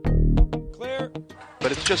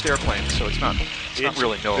But it's just airplanes, so it's not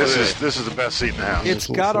really NOAA. This is the best seat in the house. It's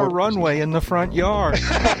got a runway in the front yard.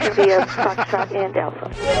 Via Foxtrot and Alpha.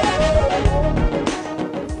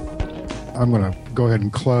 I'm going to go ahead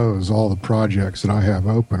and close all the projects that I have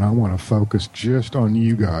open. I want to focus just on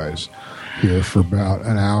you guys here for about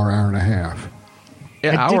an hour and a half.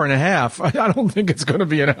 An hour and a half. I don't think it's going to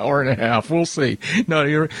be an hour and a half. We'll see. No,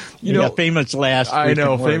 you know, famous last. I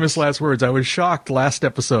know, famous last words. I was shocked last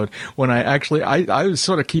episode when I was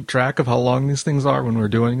sort of keep track of how long these things are when we're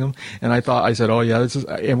doing them, and I said, oh yeah, this is,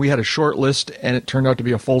 and we had a short list, and it turned out to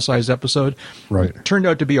be a full size episode. Right. It turned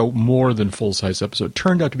out to be a more than full size episode. It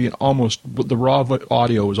turned out to be the raw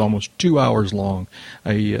audio was almost 2 hours long.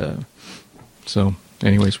 So,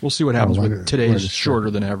 anyways, we'll see what happens with today's shorter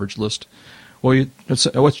than average list. Well,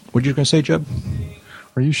 what were you going to say, Jeb?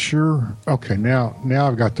 Are you sure? Okay, now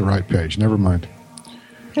I've got the right page. Never mind.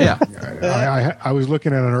 Yeah. I was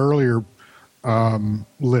looking at an earlier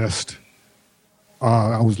list.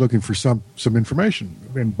 I was looking for some information.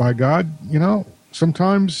 And by God,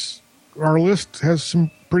 sometimes our list has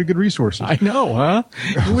some pretty good resources. I know, huh?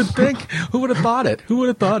 Who would think? Who would have thought it? Who'd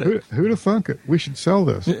have thunk it? We should sell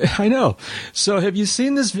this. I know. So have you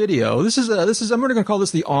seen this video? This is I'm going to call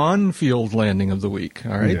this the on-field landing of the week.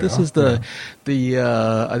 All right. Yeah, this is the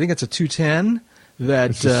I think it's a 210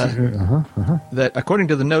 that that according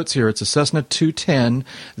to the notes here, it's a Cessna 210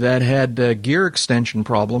 that had gear extension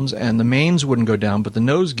problems, and the mains wouldn't go down, but the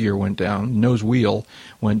nose gear went down, nose wheel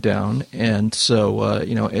went down, and so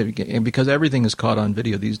and because everything is caught on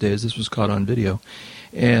video these days, this was caught on video,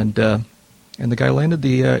 and the guy landed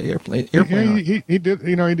the airplane. He did,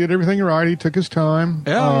 he did everything right. He took his time.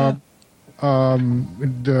 Yeah.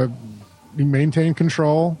 He maintained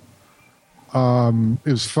control. It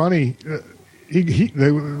was funny.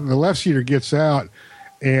 The left seater gets out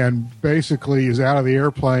and basically is out of the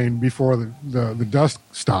airplane before the dust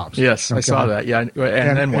stops. Yes, okay. I saw that. Yeah, and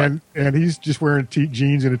then what? And he's just wearing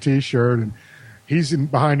jeans and a T-shirt, and he's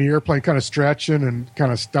behind the airplane kind of stretching and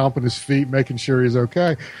kind of stomping his feet, making sure he's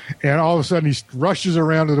okay. And all of a sudden, he rushes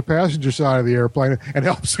around to the passenger side of the airplane and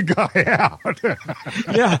helps the guy out.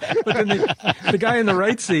 Yeah, but then the guy in the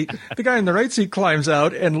right seat climbs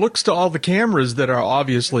out and looks to all the cameras that are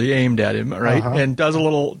obviously aimed at him, right? And does a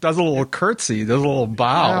little curtsy, does a little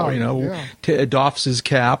bow, doffs his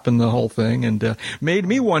cap and the whole thing, and made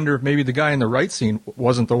me wonder if maybe the guy in the right seat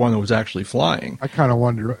wasn't the one that was actually flying. I kind of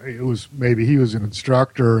wonder maybe he was an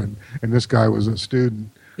instructor and this guy was a student.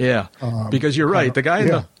 Yeah, because you're right. The guy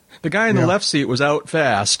in the left seat was out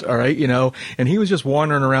fast, all right, and he was just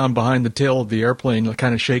wandering around behind the tail of the airplane,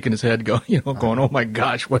 kind of shaking his head, going, oh my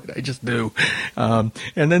gosh, what did I just do? And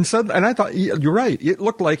then suddenly, and I thought, you're right. It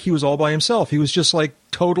looked like he was all by himself. He was just like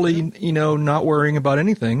totally, not worrying about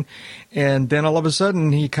anything. And then all of a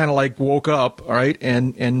sudden, he kind of like woke up, all right,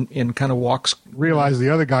 and kind of walks. Realized the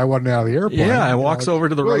other guy wasn't out of the airplane. Yeah, and walks over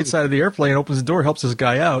to the right side of the airplane, opens the door, helps this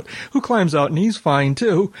guy out, who climbs out, and he's fine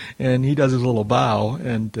too. And he does his little bow,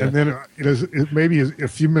 and then maybe a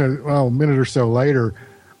minute or so later,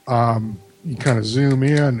 you kind of zoom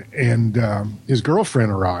in, and his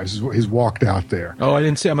girlfriend arrives. He's walked out there. Oh, I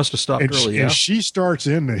didn't see. I must have stopped early. And she starts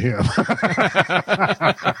into him.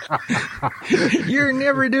 You're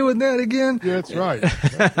never doing that again. Yeah, that's right.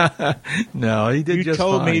 No, he did. You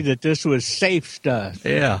told me that this was safe stuff.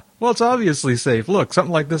 Yeah. Well, it's obviously safe. Look,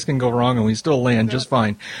 something like this can go wrong, and we still land just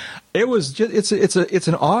fine. It was just it's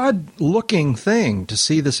an odd looking thing to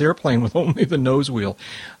see this airplane with only the nose wheel.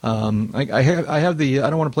 I have the I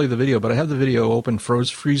don't want to play the video, but I have the video open,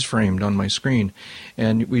 freeze framed on my screen,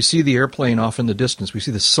 and we see the airplane off in the distance. We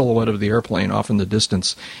see the silhouette of the airplane off in the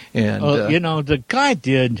distance, and the guy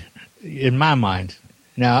did, in my mind,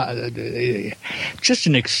 now just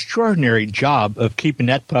an extraordinary job of keeping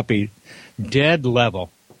that puppy dead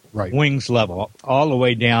level. Right. Wings level, all the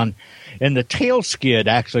way down. And the tail skid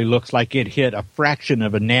actually looks like it hit a fraction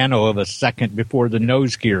of a nano of a second before the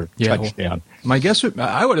nose gear touched down. My guess,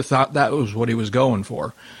 I would have thought that was what he was going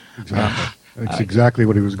for. Exactly. That's exactly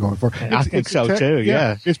what he was going for. I think so, too,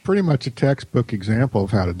 yeah. It's pretty much a textbook example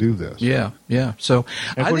of how to do this. Yeah, yeah. So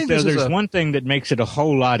I think there's one thing that makes it a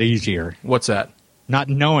whole lot easier. What's that? Not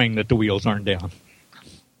knowing that the wheels aren't down.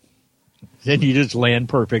 Then you just land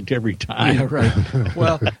perfect every time. Yeah, right.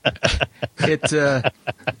 Well, I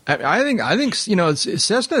think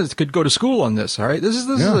Cessna could go to school on this. All right, this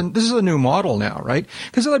is a new model now, right?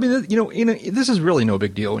 Because I mean, this is really no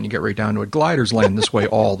big deal when you get right down to it. Gliders land this way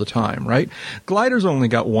all the time, right? Gliders only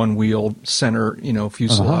got one wheel center,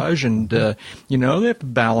 fuselage, and they have to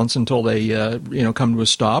balance until they come to a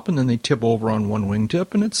stop, and then they tip over on one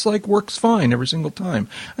wingtip, and it's like works fine every single time.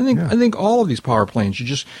 I think all of these power planes, you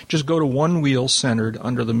just go to one one wheel centered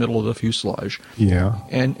under the middle of the fuselage. Yeah.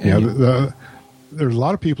 And there's a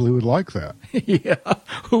lot of people who would like that. Yeah,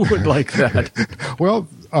 who would like that? Well,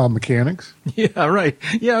 mechanics. Yeah, right.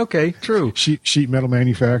 Yeah, okay, true. Sheet metal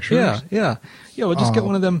manufacturers. Yeah. We'll just get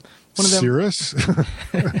one of them. Cirrus,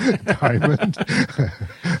 Diamond.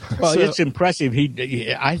 Well, it's impressive.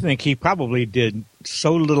 I think he probably did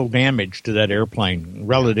so little damage to that airplane,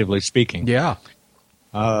 relatively speaking. Yeah.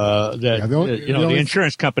 The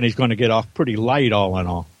insurance company's going to get off pretty light, all in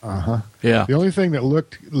all. Yeah. The only thing that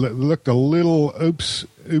looked a little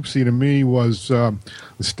oopsie to me was the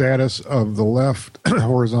status of the left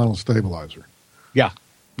horizontal stabilizer. Yeah.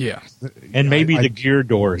 Yeah. And maybe the gear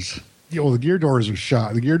doors. Well, the gear doors are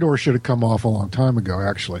shot. The gear doors should have come off a long time ago.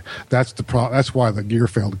 Actually, that's That's why the gear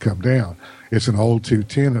failed to come down. It's an old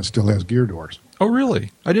 210 that still has gear doors. Oh,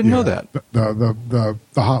 really? I didn't know that. The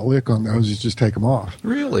hot lick on those is just take them off.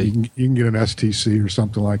 Really? You can get an STC or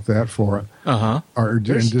something like that for it. Or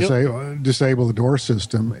disable the door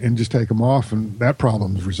system and just take them off, and that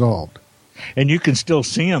problem is resolved. And you can still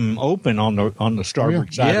see them open on the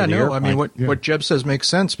starboard side of the airplane. I mean, what Jeb says makes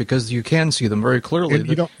sense because you can see them very clearly. And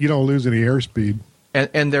you don't lose any airspeed.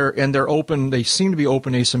 And they're open. They seem to be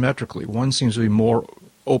open asymmetrically. One seems to be more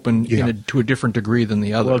open to a different degree than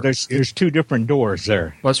the other. Well, there's two different doors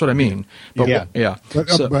there. Well, that's what I mean. But,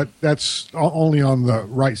 But that's only on the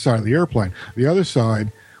right side of the airplane. The other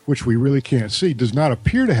side, which we really can't see, does not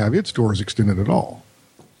appear to have its doors extended at all.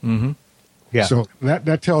 Mm-hmm. Yeah. So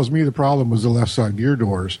that tells me the problem was the left side gear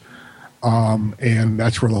doors, and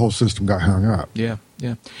that's where the whole system got hung up. Yeah.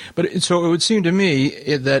 But so it would seem to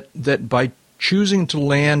me that by choosing to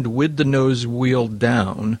land with the nose wheel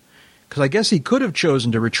down, because I guess he could have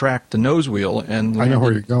chosen to retract the nose wheel and I know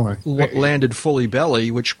where you're going. Landed fully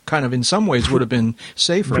belly, which kind of in some ways would have been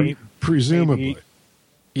safer. Presumably.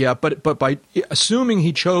 Yeah, but by assuming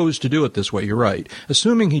he chose to do it this way, you're right.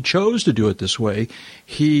 Assuming he chose to do it this way,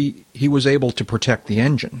 he was able to protect the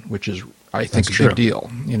engine, which is, I think, a big deal.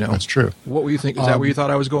 That's true. What were you thinking? Is that where you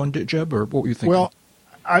thought I was going, Jeb, or what were you thinking? Well,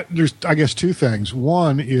 there's, I guess, two things.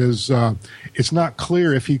 One is it's not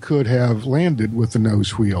clear if he could have landed with the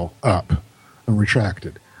nose wheel up and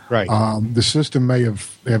retracted. Right. The system may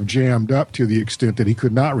have jammed up to the extent that he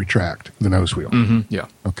could not retract the nose wheel. Mm-hmm. Yeah.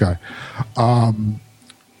 Okay.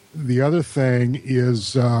 The other thing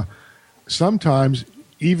is sometimes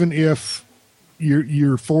even if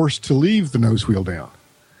you're forced to leave the nose wheel down,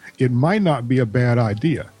 it might not be a bad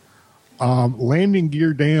idea. Landing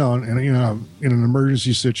gear down in an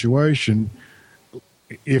emergency situation,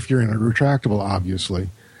 if you're in a retractable, obviously,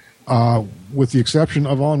 with the exception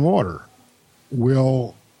of on water,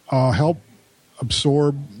 will help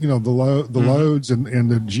absorb the loads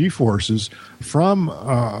and the G-forces from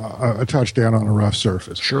a touchdown on a rough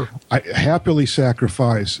surface. Sure. I happily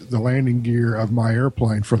sacrifice the landing gear of my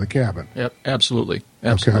airplane for the cabin. Yep, absolutely.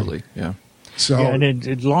 Okay. Yeah. So, and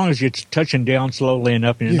as long as it's touching down slowly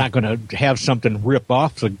enough and you're not going to have something rip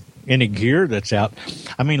off any gear that's out.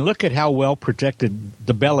 I mean, look at how well protected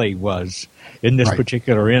the belly was in this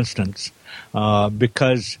particular instance,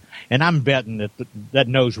 because, and I'm betting that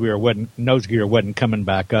nose gear wasn't coming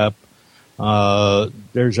back up.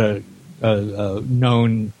 There's a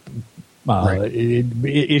known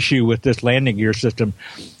issue with this landing gear system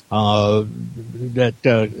that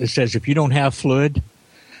it says if you don't have fluid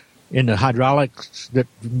in the hydraulics that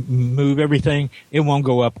move everything, it won't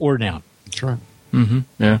go up or down. That's right. Mm-hmm.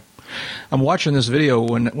 Yeah. I'm watching this video.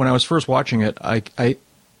 When I was first watching it, I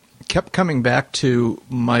kept coming back to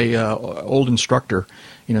my old instructor,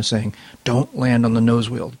 saying, "Don't land on the nose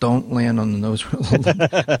wheel. Don't land on the nose wheel.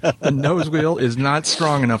 The nose wheel is not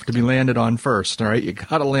strong enough to be landed on first. All right, you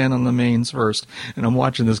got to land on the mains first." And I'm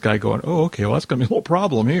watching this guy going, "Oh, okay. Well, that's going to be a little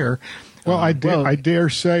problem here." Well, I dare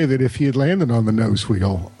say that if he had landed on the nose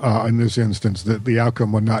wheel in this instance, that the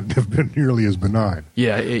outcome would not have been nearly as benign.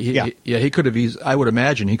 Yeah, he could have. I would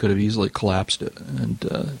imagine he could have easily collapsed it,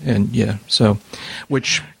 and so,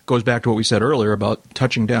 which goes back to what we said earlier about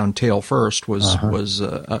touching down tail first was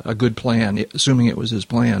a good plan. Assuming it was his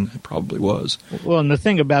plan, it probably was. Well, and the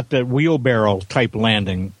thing about the wheelbarrow type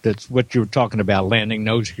landing, that's what you're talking about, landing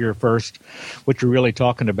nose gear first. What you're really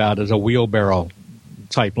talking about is a wheelbarrow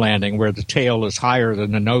type landing where the tail is higher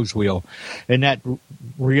than the nose wheel, and that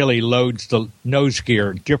really loads the nose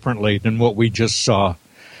gear differently than what we just saw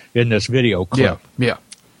in this video clip. Yeah.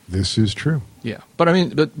 This is true. Yeah, but I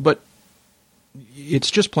mean, but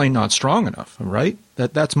it's just plain not strong enough, right?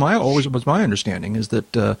 That's always was my understanding is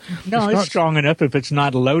that no, it's strong enough if it's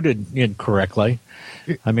not loaded incorrectly.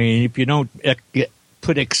 I mean, if you don't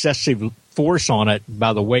put excessive force on it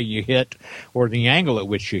by the way you hit or the angle at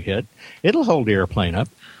which you hit, it'll hold the airplane up.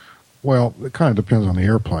 Well, it kind of depends on the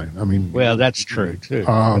airplane. I mean, Well, that's true too.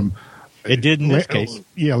 It did in this case.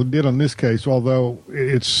 Yeah, it did in this case. Although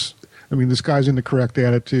this guy's in the correct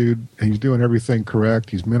attitude. He's doing everything correct.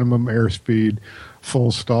 He's minimum airspeed,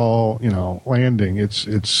 full stall. Landing. It's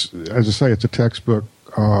as I say, it's a textbook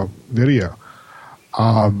video.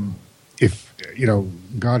 If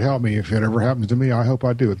God help me, if it ever happens to me, I hope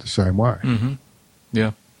I do it the same way. Mm-hmm.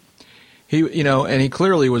 Yeah. He, and he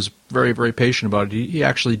clearly was very, very patient about it. He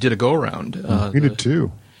actually did a go around. He did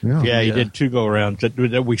too. Yeah, he did 2 go-rounds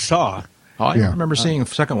that we saw. Oh, I don't remember seeing a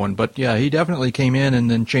second one, but yeah, he definitely came in and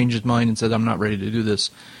then changed his mind and said, "I'm not ready to do this,"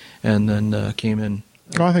 and then came in.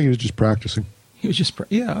 Oh, I think he was just practicing. He was just,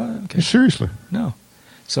 okay. Seriously. No.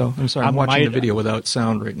 So, I'm sorry, I'm watching the video without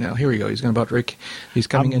sound right now. Here we go. He's going to he's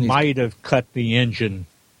coming in. I might have cut the engine.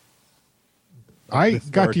 I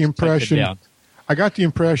got the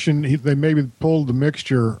impression they maybe pulled the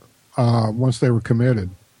mixture once they were committed.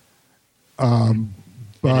 But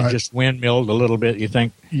and it just windmilled a little bit, you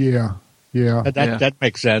think? Yeah. That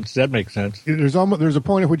makes sense. That makes sense. There's a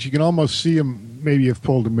point at which you can almost see him maybe have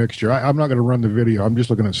pulled a mixture. I'm not going to run the video. I'm just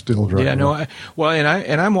looking at stills right now. Yeah, no.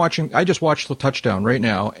 I'm watching. I just watched the touchdown right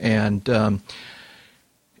now, and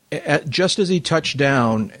just as he touched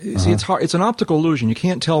down, see, it's hard. It's an optical illusion. You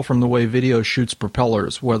can't tell from the way video shoots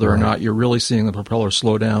propellers whether or not you're really seeing the propeller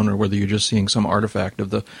slow down or whether you're just seeing some artifact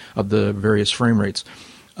of the various frame rates.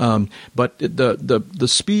 But the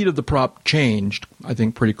speed of the prop changed, I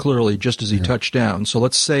think, pretty clearly just as he touched down. So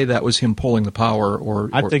let's say that was him pulling the power.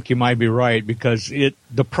 I think you might be right because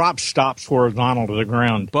the prop stops horizontal to the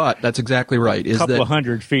ground. But that's exactly right. A couple of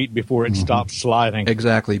 100 feet before it stops sliding.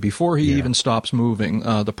 Exactly. Before he even stops moving,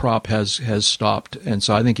 the prop has stopped. And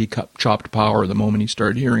so I think he chopped power the moment he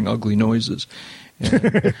started hearing ugly noises.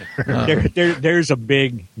 And, there's a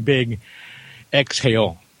big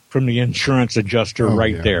exhale from the insurance adjuster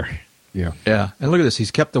there. Yeah. Yeah. And look at this.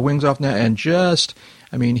 He's kept the wings off now and let's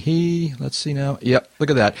see now. Yep. Look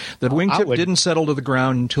at that. The wingtip didn't settle to the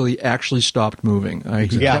ground until he actually stopped moving.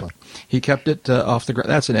 He kept it off the ground.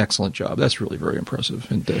 That's an excellent job. That's really very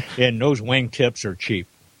impressive. And those wingtips are cheap.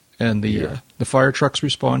 And the fire truck's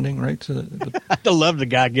responding, right? I love the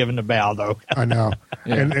guy giving the bow, though. I know.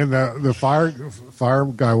 Yeah. And the fire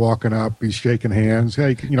guy walking up, he's shaking hands.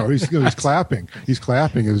 Hey, he's clapping. He's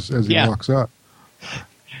clapping as he walks up.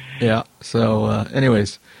 Yeah. So,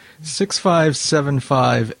 anyways,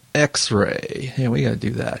 6575 X-ray. Yeah, we got to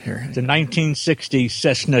do that here. It's a 1960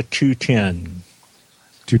 Cessna 210.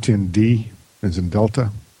 210D, as in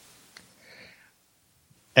Delta.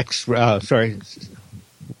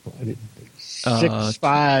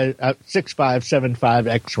 6575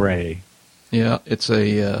 X-ray. Yeah, it's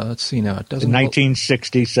a. Let's see now. It doesn't.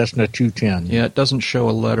 1960 Cessna 210. Yeah, it doesn't show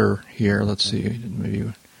a letter here. Let's see. Maybe.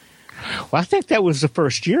 Well, I think that was the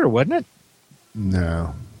first year, wasn't it?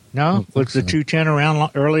 No. No, was the 210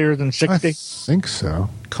 around earlier than 60? I think so.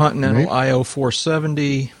 Continental IO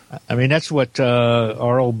 470. I mean, that's what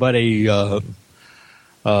our old buddy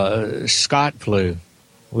Scott flew.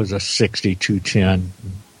 Was a 6210.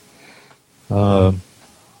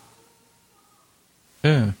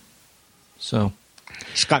 Yeah. So,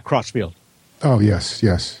 Scott Crossfield. Oh yes.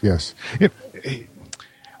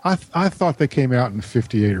 I thought they came out in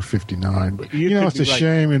 58 or 59. But it's a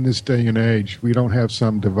shame in this day and age we don't have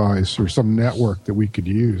some device or some network that we could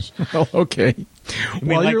use. Oh, okay. You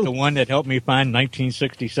mean the one that helped me find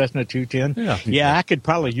 1960 Cessna 210? Yeah, I could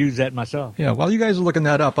probably use that myself. Yeah, while you guys are looking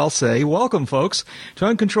that up, I'll say, welcome, folks, to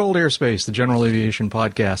Uncontrolled Airspace, the General Aviation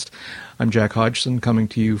Podcast. I'm Jack Hodgson, coming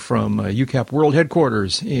to you from UCAP World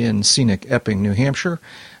Headquarters in scenic Epping, New Hampshire.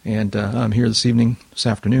 And I'm here this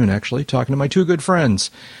afternoon, actually, talking to my two good friends.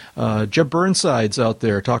 Jeb Burnside's out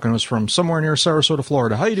there talking to us from somewhere near Sarasota,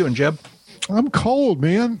 Florida. How you doing, Jeb? I'm cold,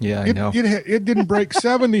 man. Yeah, I know. It didn't break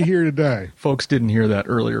 70 here today. Folks didn't hear that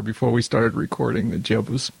earlier before we started recording. That Jeb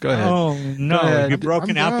was. Go ahead. Oh no, you've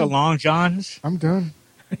broken out the long johns. I'm done.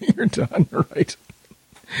 You're done, right?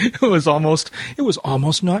 It was almost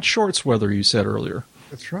not shorts weather. You said earlier.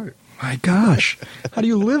 That's right. My gosh, how do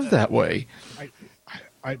you live that way?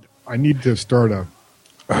 I need to start a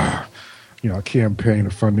campaign, a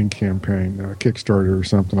funding campaign, a Kickstarter or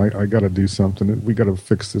something. I got to do something. We got to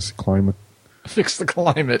fix this climate. Fix the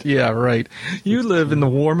climate. Yeah, right. You live in the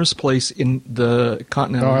warmest place in the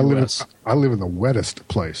continental U.S. I live in the wettest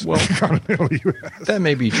place. Well, in the continental U.S. That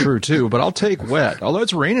may be true too, but I'll take wet. Although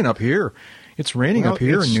it's raining up here. It's raining up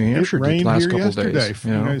here in New Hampshire the last couple of days.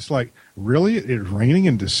 It's like, really? It's raining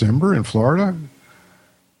in December in Florida?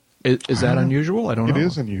 Is that unusual? I don't know. It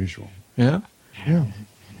is unusual. Yeah? Yeah.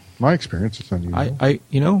 My experience, it's unusual.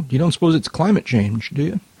 You don't suppose it's climate change, do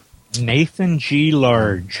you? Nathan G.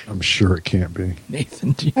 Large. I'm sure it can't be.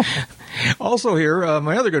 Nathan G. Also here,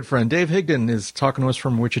 my other good friend, Dave Higdon, is talking to us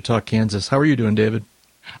from Wichita, Kansas. How are you doing, David?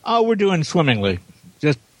 Oh, we're doing swimmingly.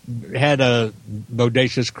 Just had a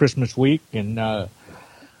bodacious Christmas week, and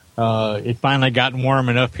it finally got warm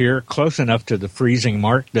enough here, close enough to the freezing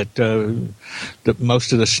mark that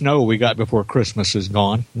most of the snow we got before Christmas is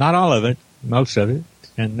gone. Not all of it, most of it.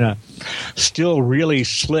 And still really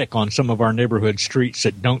slick on some of our neighborhood streets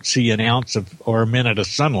that don't see an ounce of or a minute of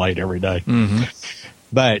sunlight every day. Mm-hmm.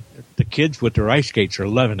 But the kids with their ice skates are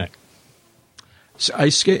loving it. So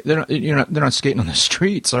ice skate? They're not skating on the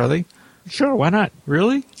streets, are they? Sure, why not?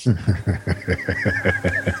 Really?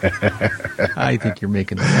 I think you're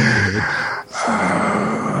making that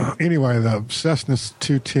up, David. Anyway, the Cessna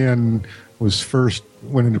 210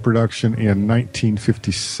 went into production in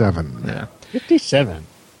 1957. Yeah. 57.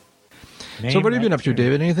 So what have you been up to,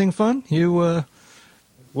 David? Anything fun? You?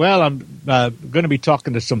 Well, I'm going to be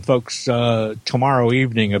talking to some folks tomorrow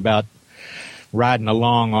evening about riding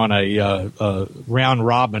along on a round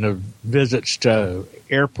robin of visits to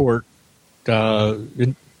airport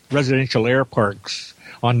residential air parks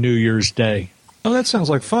on New Year's Day. Oh, that sounds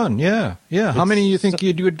like fun. Yeah. How many do you think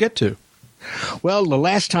you would get to? Well, the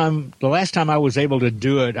last time I was able to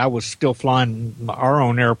do it, I was still flying our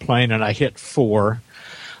own airplane, and I hit 4.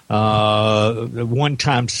 One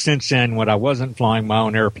time since then, when I wasn't flying my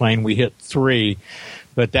own airplane, we hit 3,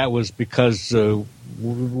 but that was because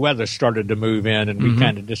weather started to move in, and we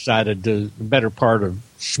kind of decided the better part of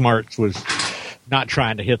smarts was not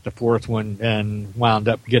trying to hit the 4th one, and wound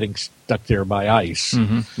up getting stuck there by ice.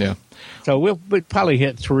 Mm-hmm. Yeah. So we'll probably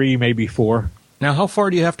hit 3, maybe 4. Now, how far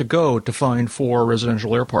do you have to go to find 4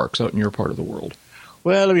 residential air parks out in your part of the world?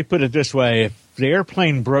 Well, let me put it this way. If the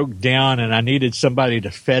airplane broke down and I needed somebody to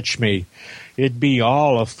fetch me, it'd be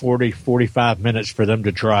all of 40, 45 minutes for them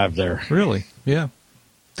to drive there. Really? Yeah.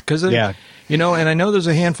 Because, and I know there's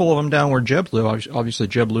a handful of them down where Jeb lives. Obviously,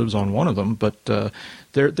 Jeb lives on one of them, but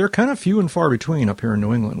they're kind of few and far between up here in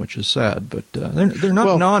New England, which is sad. But they're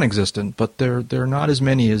not non-existent, but they're not as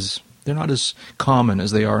many as they're not as common as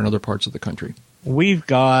they are in other parts of the country. We've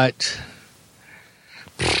got,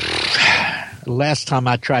 last time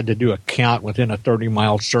I tried to do a count within a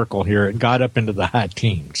 30-mile circle here, it got up into the high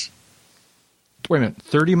teens. Wait a minute,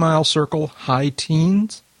 30-mile circle, high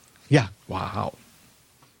teens? Yeah. Wow.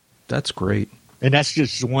 That's great. And that's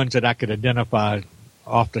just the ones that I could identify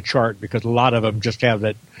off the chart, because a lot of them just have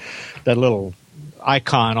that little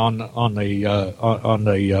icon on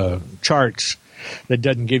the charts that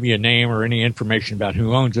doesn't give you a name or any information about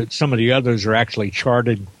who owns it. Some of the others are actually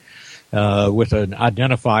charted with an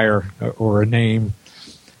identifier or a name.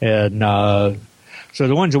 And so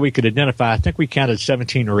the ones that we could identify, I think we counted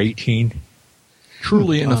 17 or 18.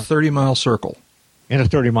 Truly in a 30-mile circle. In a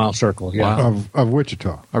 30-mile circle, yeah. Wow. Of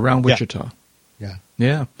Wichita. Around Wichita. Yeah.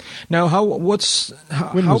 Yeah. Now, when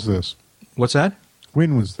was this? What's that?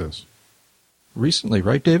 When was this? Recently,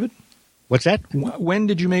 right, David? What's that? When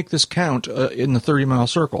did you make this count in the 30-mile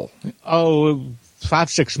circle? Oh,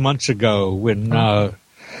 5-6 months ago when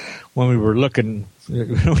we were looking,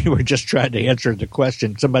 we were just trying to answer the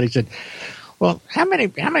question. Somebody said, well, how many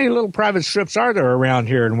little private strips are there around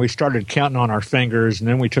here? And we started counting on our fingers, and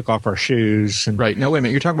then we took off our shoes. And right. Now, wait a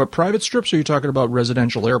minute. You're talking about private strips, or you're talking about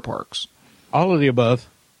residential air parks? All of the above.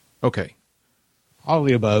 Okay. All of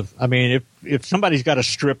the above. I mean, if somebody's got a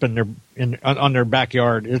strip on their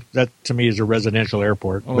backyard, that to me is a residential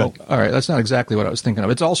airport. Well, all right, that's not exactly what I was thinking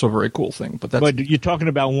of. It's also a very cool thing, but you're talking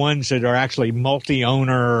about ones that are actually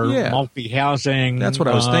multi-owner, multi-housing. That's what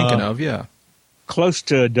I was thinking of. Yeah, close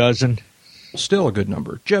to a dozen. Still a good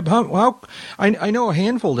number. Jeb, I know a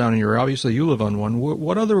handful down in your area. Obviously, you live on one.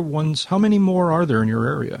 What other ones? How many more are there in your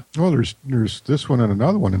area? Well, there's this one and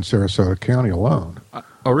another one in Sarasota County alone.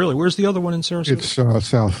 Oh, really? Where's the other one in Sarasota?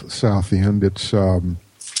 It's south end. It's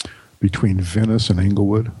between Venice and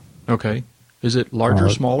Englewood. Okay. Is it larger,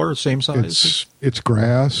 smaller, same size? It's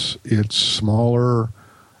grass. It's smaller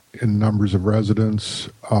in numbers of residents.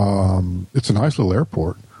 It's a nice little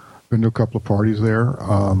airport. Been to a couple of parties there.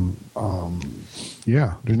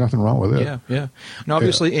 Yeah, there's nothing wrong with it. Yeah. Now,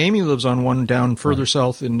 obviously, Amy lives on one down further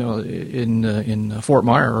south in Fort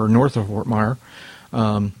Myer, or north of Fort Myer.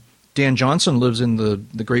 Dan Johnson lives in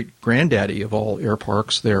the great granddaddy of all air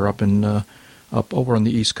parks there up over on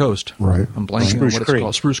the East Coast. Right. I'm blanking on what it's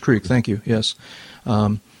called. Spruce Creek. Thank you. Yes.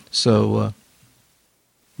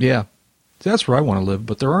 Yeah. That's where I want to live,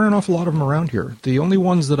 but there aren't an awful lot of them around here. The only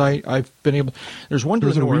ones that I've been able... There's one to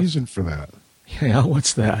the north. There's a reason for that. Yeah,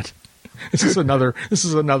 what's that? This is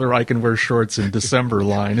another I can wear shorts in December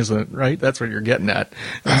line, isn't it? Right? That's what you're getting at.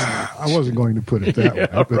 I wasn't going to put it that way.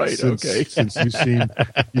 But Right. Since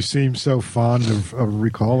you seem so fond of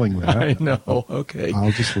recalling that. I know. Okay.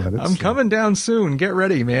 I'll just let it. I'm coming down soon. Get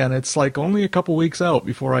ready, man. It's like only a couple weeks out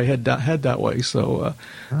before I head that way. So.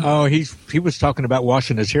 He was talking about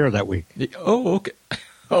washing his hair that week. Oh, okay.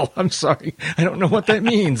 Oh, I'm sorry. I don't know what that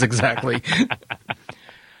means exactly.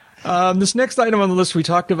 This next item on the list we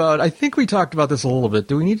talked about. I think we talked about this a little bit.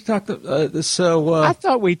 Do we need to talk this? So I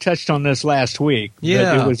thought we touched on this last week.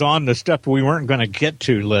 Yeah, it was on the stuff we weren't going to get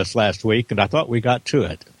to list last week, and I thought we got to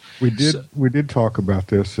it. We did talk about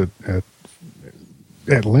this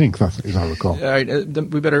at length, as I recall. All right,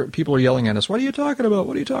 we better. People are yelling at us. What are you talking about?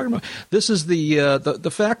 What are you talking about? This is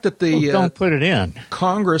the fact that the don't put it in.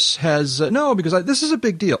 Congress has no, because this is a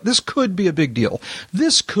big deal. This could be a big deal.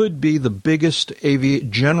 This could be the biggest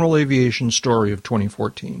general aviation story of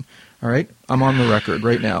 2014. All right, I'm on the record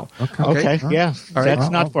right now. Okay. Yeah, all right. That's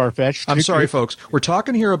not far-fetched. I'm sorry, folks. We're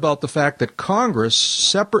talking here about the fact that Congress,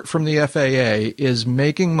 separate from the FAA, is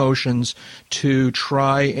making motions to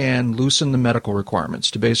try and loosen the medical requirements,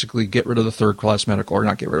 to basically get rid of the third-class medical, or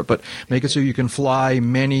not get rid of it, but make it so you can fly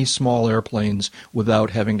many small airplanes without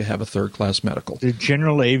having to have a third-class medical. The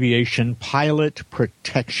General Aviation Pilot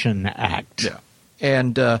Protection Act. Yeah.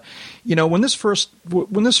 And when this first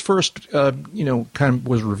kind of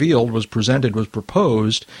was revealed, was presented, was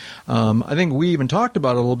proposed, I think we even talked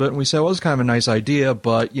about it a little bit, and we said, well, it's kind of a nice idea,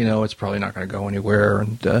 but it's probably not going to go anywhere.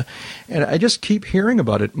 And I just keep hearing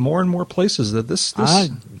about it more and more places that this.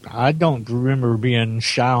 I don't remember being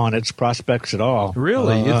shy on its prospects at all.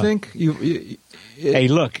 Really, you think Hey,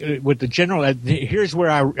 look, with the general, here's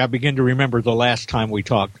where I begin to remember the last time we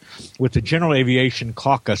talked. With the General Aviation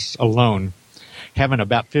Caucus alone, having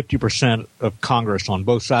about 50% of Congress on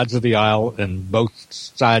both sides of the aisle and both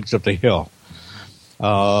sides of the hill.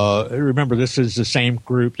 Remember, this is the same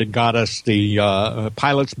group that got us the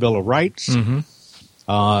Pilots' Bill of Rights. Mm-hmm.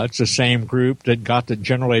 It's the same group that got the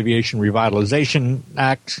General Aviation Revitalization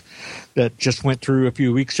Act that just went through a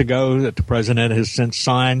few weeks ago that the president has since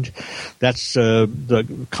signed. That's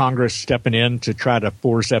the Congress stepping in to try to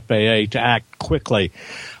force FAA to act quickly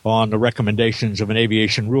on the recommendations of an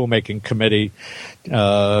aviation rulemaking committee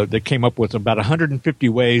that came up with about 150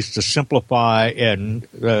 ways to simplify and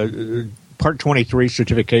Part 23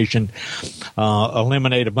 certification,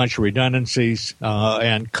 eliminate a bunch of redundancies,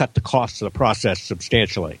 and cut the cost of the process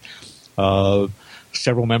substantially.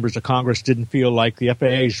 Several members of Congress didn't feel like the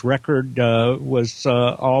FAA's record was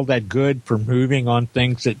all that good for moving on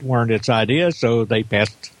things that weren't its idea, so they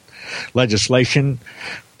passed legislation.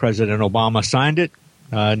 President Obama signed it.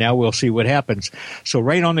 Now we'll see what happens. So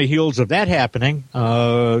right on the heels of that happening,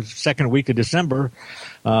 second week of December,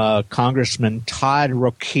 Congressman Todd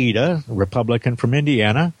Rokita, a Republican from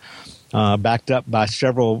Indiana, backed up by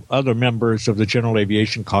several other members of the General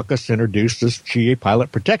Aviation Caucus, introduced this GA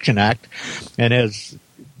Pilot Protection Act. And as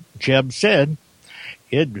Jeb said,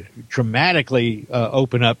 it dramatically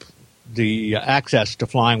opened up the access to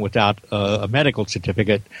flying without a medical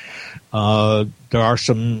certificate. There are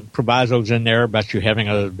some provisos in there about you having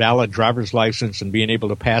a valid driver's license and being able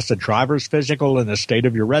to pass a driver's physical in the state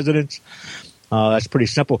of your residence. That's pretty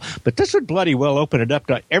simple. But this would bloody well open it up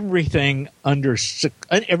to everything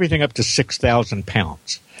everything up to 6,000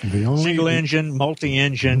 pounds. Single engine,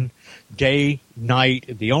 multi-engine, day, night.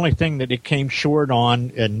 The only thing that it came short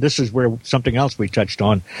on, and this is where something else we touched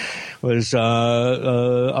on, was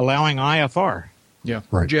allowing IFR. Yeah,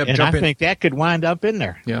 right. Jeb, and jump I in. think that could wind up in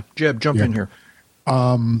there. Yeah, Jeb, jump in here.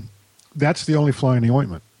 That's the only fly in the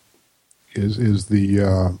ointment. Is the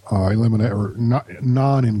eliminate or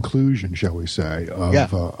non-inclusion, shall we say, of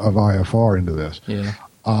IFR into this? Yeah.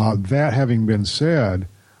 That having been said,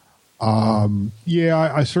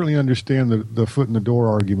 I certainly understand the foot in the door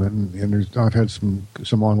argument, and I've had some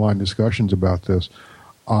online discussions about this,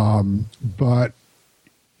 but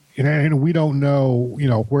and we don't know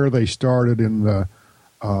where they started in the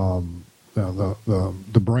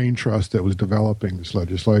brain trust that was developing this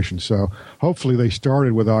legislation. So hopefully they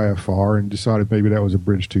started with IFR and decided maybe that was a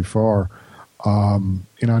bridge too far. And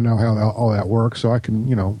I know how all that works, so I can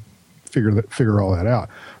figure all that out.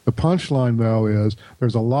 The punchline, though, is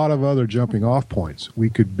there's a lot of other jumping off points. We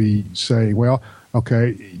could say, well,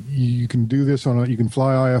 okay, you can do this you can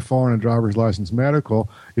fly IFR on a driver's license medical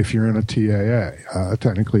if you're in a TAA, a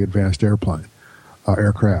technically advanced aircraft.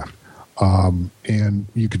 And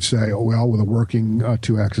you could say, oh, well, with a working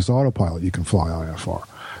two-axis autopilot, you can fly IFR.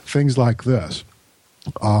 Things like this.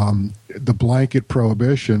 The blanket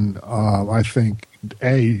prohibition, I think,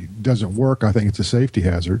 doesn't work. I think it's a safety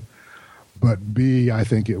hazard. But B, I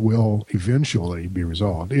think it will eventually be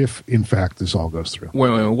resolved if, in fact, this all goes through.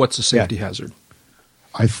 Wait, what's the safety hazard?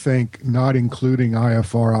 I think not including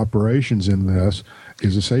IFR operations in this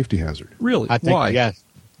is a safety hazard. Really? I think, Why? yeah.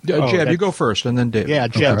 Jeb, you go first, and then David. Yeah,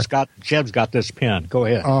 Jeb's got this pen. Go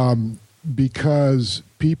ahead. Because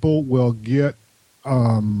people will get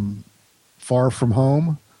far from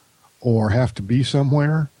home or have to be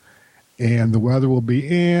somewhere, and the weather will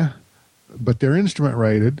be but they're instrument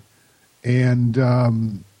rated, and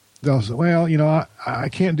they'll say, well, I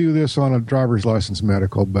can't do this on a driver's license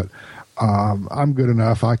medical, but I'm good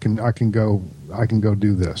enough. I can go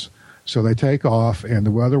do this. So they take off, and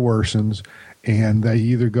the weather worsens, and they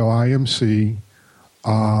either go IMC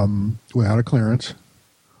without a clearance,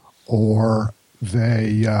 or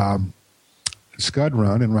they scud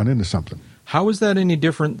run and run into something. How is that any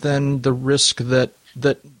different than the risk that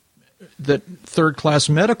third-class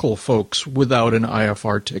medical folks without an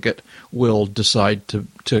IFR ticket will decide to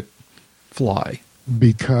fly?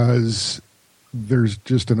 Because there's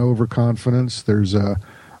just an overconfidence. I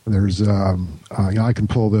can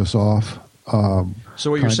pull this off.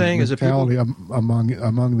 So what you're saying is that people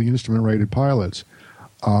among the instrument-rated pilots,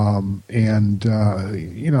 who's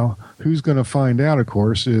going to find out? Of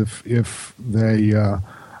course, if they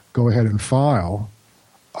go ahead and file.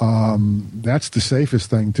 That's the safest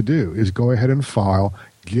thing to do, is go ahead and file,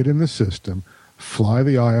 get in the system, fly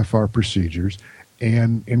the IFR procedures,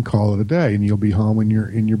 and call it a day, and you'll be home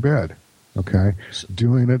in your bed. Okay,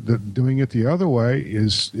 doing it the other way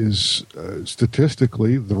is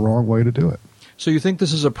statistically the wrong way to do it. So you think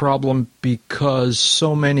this is a problem because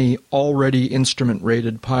so many already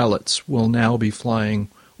instrument-rated pilots will now be flying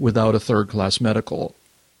without a third-class medical?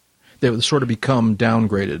 They would sort of become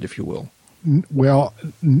downgraded, if you will. Well,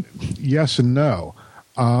 yes and no.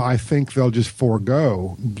 I think they'll just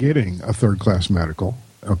forego getting a third-class medical,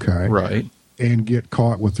 okay? Right. And get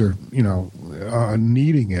caught with their,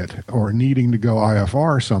 needing it or needing to go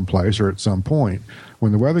IFR someplace or at some point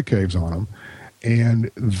when the weather caves on them. And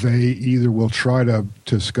they either will try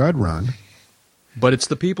to scud run. But it's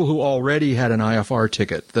the people who already had an IFR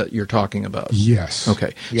ticket that you're talking about. Yes.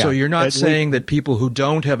 Okay. Yeah. So you're not saying that people who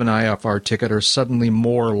don't have an IFR ticket are suddenly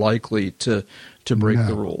more likely to break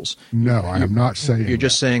the rules. No, I am not saying You're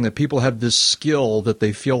just saying that people have this skill that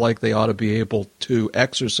they feel like they ought to be able to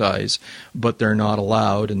exercise, but they're not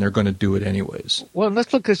allowed, and they're going to do it anyways. Well,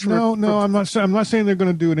 let's look at this. No, I'm not saying they're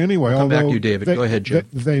going to do it anyway. Come back to you, David. Go ahead, Jim.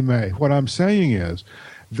 They may. What I'm saying is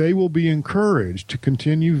they will be encouraged to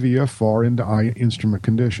continue VFR into instrument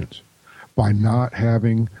conditions by not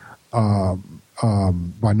having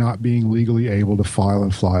by not being legally able to file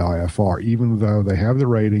and fly IFR, even though they have the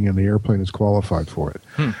rating and the airplane is qualified for it.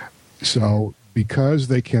 So because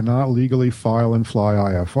they cannot legally file and fly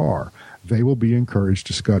IFR, they will be encouraged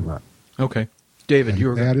to scud run. Okay. David,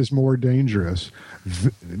 that is more dangerous,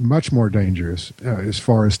 much more dangerous as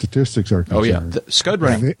far as statistics are concerned. Oh, yeah. Scud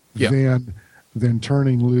running. Than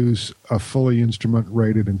turning loose a fully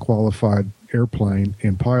instrument-rated and qualified airplane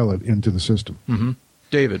and pilot into the system. Mm-hmm.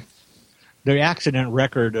 David. The accident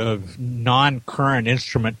record of non-current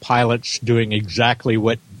instrument pilots doing exactly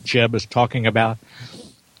what Jeb is talking about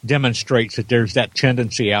demonstrates that there's that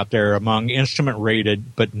tendency out there among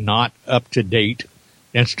instrument-rated but not up-to-date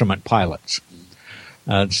instrument pilots.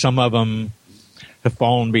 Some of them have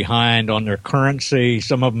fallen behind on their currency.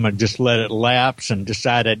 Some of them have just let it lapse and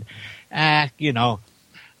decided, I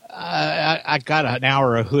got an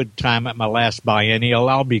hour of hood time at my last biennial.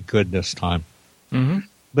 I'll be good this time. Mm-hmm.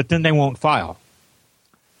 But then they won't file.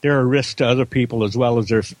 They're a risk to other people as well as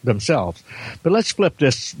themselves. But let's flip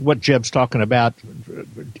this, what Jeb's talking about,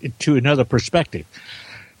 to another perspective.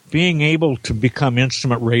 Being able to become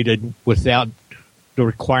instrument rated without the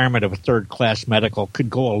requirement of a third-class medical could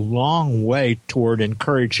go a long way toward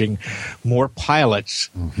encouraging more pilots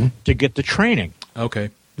to get the training. Okay.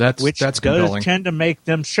 Which does compelling. Tend to make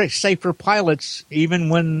them safer pilots even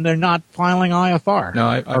when they're not filing IFR. No,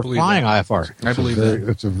 I or believe flying that. IFR. I believe that.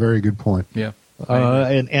 That's a very good point. Yeah.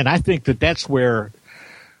 And I think that's where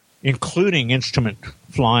including instrument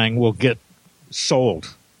flying will get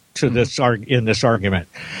sold to this in this argument,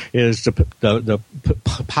 is the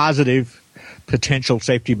positive potential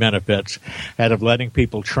safety benefits out of letting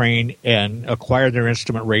people train and acquire their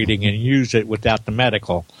instrument rating and use it without the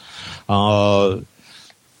medical.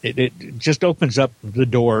 It just opens up the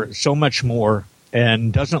door so much more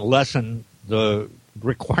and doesn't lessen the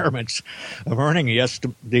requirements of earning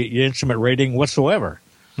the instrument rating whatsoever.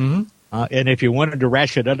 Mm-hmm. And if you wanted to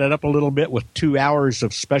ratchet it up a little bit with 2 hours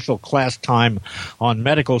of special class time on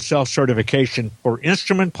medical self-certification for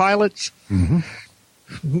instrument pilots,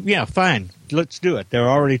 yeah, fine, let's do it. They're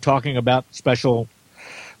already talking about special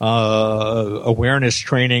awareness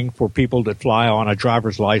training for people that fly on a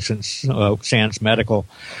driver's license, sans medical,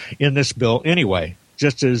 in this bill anyway,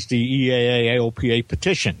 just as the EAA AOPA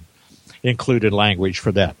petition included language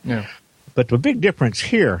for that. Yeah. But the big difference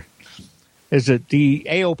here is that the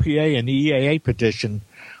AOPA and the EAA petition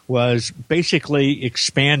was basically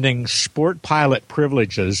expanding sport pilot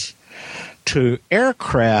privileges to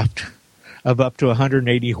aircraft of up to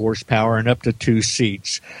 180 horsepower and up to 2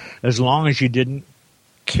 seats, as long as you didn't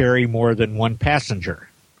carry more than 1 passenger.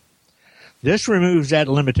 This removes that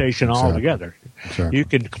limitation altogether. Exactly. You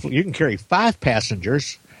can carry 5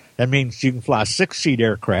 passengers. That means you can fly 6-seat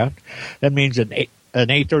aircraft. That means an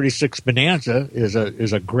A-36 Bonanza is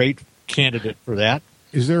a great candidate for that.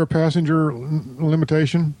 Is there a passenger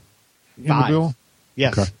limitation in 5. the bill?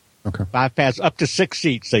 Yes. Okay. 5 up to 6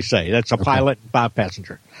 seats, they say. That's a pilot and 5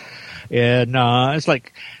 passenger. And it's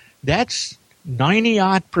like, that's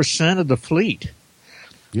 90-odd% of the fleet.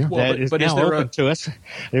 Yeah. That is now open to us.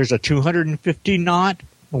 There's a 250 knot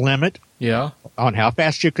limit on how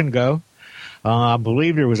fast you can go. I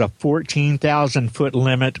believe there was a 14,000 foot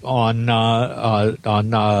limit on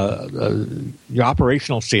your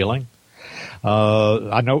operational ceiling.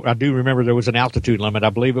 I do remember there was an altitude limit. I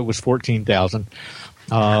believe it was 14,000.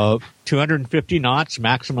 250 knots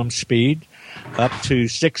maximum speed, up to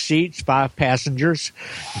 6 seats, 5 passengers,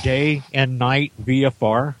 day and night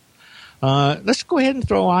VFR. Let's go ahead and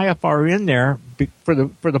throw IFR in there for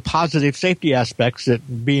the positive safety aspects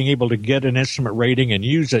that being able to get an instrument rating and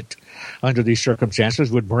use it under these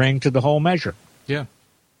circumstances would bring to the whole measure. Yeah.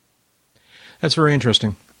 That's very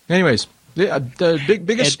interesting. Anyways, the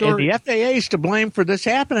biggest story. And the FAA is to blame for this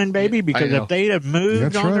happening, baby, because if they'd have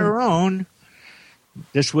moved on their own,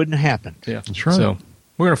 this wouldn't have happened. Yeah, that's right. So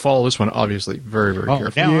we're going to follow this one, obviously, very, very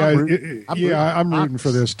carefully. I'm rooting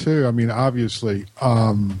for this, too. I mean, obviously,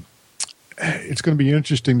 it's going to be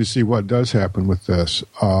interesting to see what does happen with this.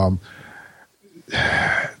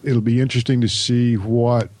 It'll be interesting to see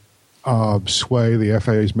what sway the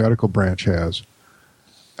FAA's medical branch has.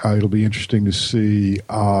 It'll be interesting to see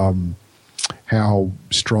how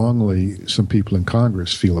strongly some people in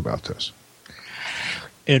Congress feel about this.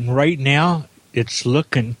 And right now, it's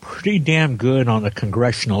looking pretty damn good on the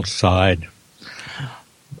congressional side.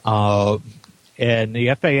 And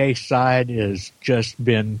the FAA side has just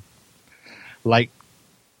been like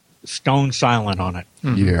stone silent on it.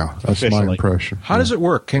 Yeah, that's officially. my impression. How does it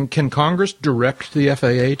work? Can Congress direct the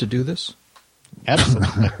FAA to do this?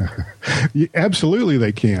 Absolutely. Yeah, absolutely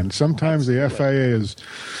they can. Sometimes the FAA is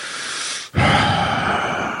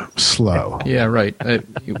slow. Yeah, right.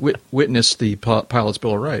 Witness the Pilot's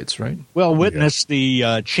Bill of Rights, right? Well, witness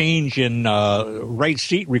the change in right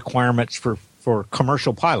seat requirements for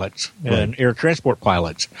commercial pilots and air transport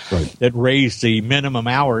pilots that raised the minimum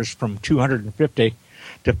hours from 250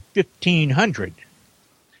 to 1,500,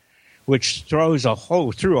 which throws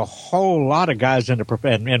through a whole lot of guys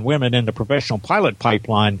and women in the professional pilot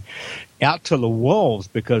pipeline out to the wolves,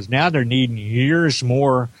 because now they're needing years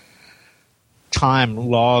more time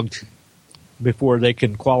logged before they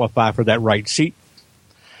can qualify for that right seat.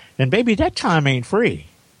 And baby, that time ain't free.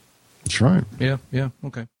 That's right. Yeah,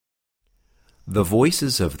 okay. The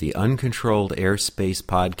Voices of the Uncontrolled Airspace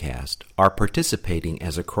podcast are participating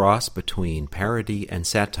as a cross between parody and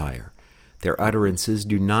satire. Their utterances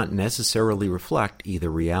do not necessarily reflect either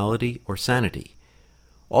reality or sanity.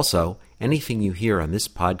 Also, anything you hear on this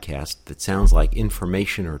podcast that sounds like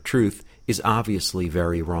information or truth is obviously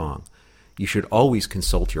very wrong. You should always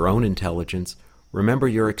consult your own intelligence, remember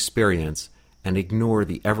your experience, and ignore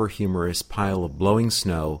the ever-humorous pile of blowing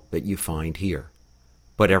snow that you find here.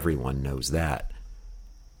 But everyone knows that.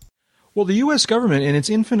 Well, the U.S. government, in its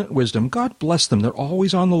infinite wisdom, God bless them, they're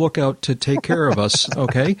always on the lookout to take care of us,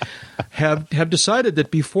 okay, have decided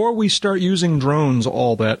that before we start using drones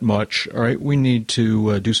all that much, all right, we need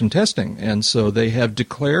to do some testing. And so they have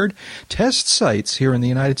declared test sites here in the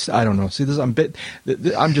United States. I don't know. See,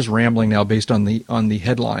 I'm just rambling now based on the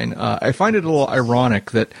headline. I find it a little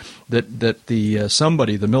ironic that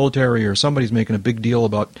the military or somebody's making a big deal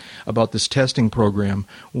about this testing program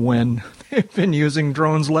when they've been using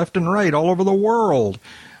drones left and right all over the world.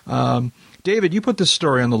 David, you put this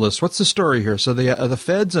story on the list. What's the story here? So the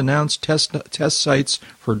feds announced test sites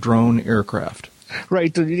for drone aircraft.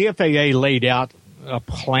 Right. The FAA laid out a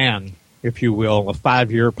plan, if you will, a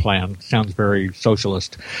 5-year plan. Sounds very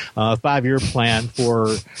socialist. A 5-year plan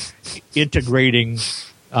for integrating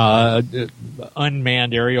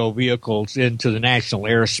unmanned aerial vehicles into the national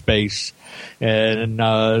airspace and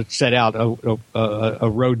set out a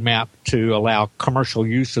roadmap to allow commercial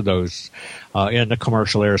use of those in the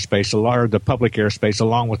commercial airspace, or the public airspace,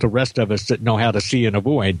 along with the rest of us that know how to see and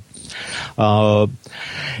avoid.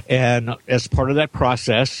 And as part of that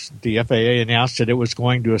process, the FAA announced that it was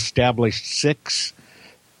going to establish 6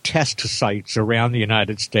 test sites around the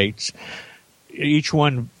United States, each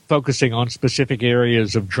one focusing on specific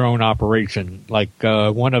areas of drone operation. Like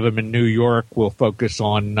one of them in New York will focus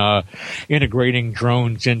on integrating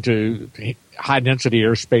drones into high-density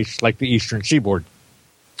airspace like the eastern seaboard.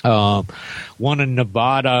 One in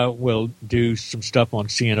Nevada will do some stuff on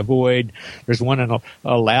see and avoid. There's one in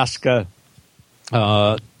Alaska,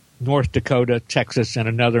 North Dakota, Texas, and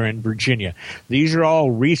another in Virginia. These are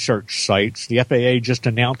all research sites. The FAA just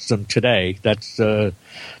announced them today. That's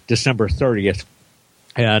December 30th.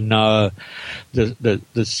 And the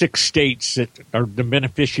 6 states that are the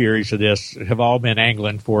beneficiaries of this have all been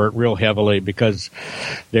angling for it real heavily, because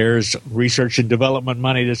there's research and development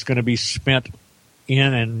money that's going to be spent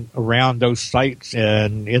in and around those sites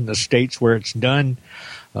and in the states where it's done.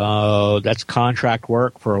 That's contract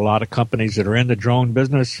work for a lot of companies that are in the drone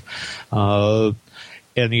business. And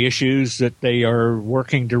the issues that they are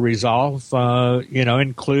working to resolve,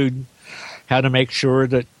 include how to make sure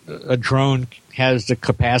that a drone has the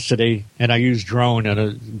capacity, and I use drone in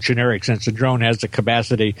a generic sense, a drone has the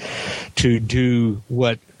capacity to do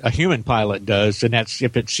what a human pilot does, and that's,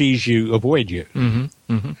 if it sees you, avoid you.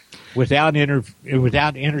 Mm-hmm. Mm-hmm.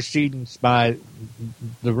 Without intercedence by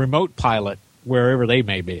the remote pilot, wherever they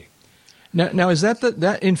may be. Now is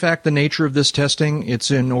that in fact the nature of this testing?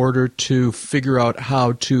 It's in order to figure out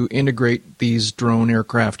how to integrate these drone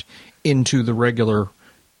aircraft into the regular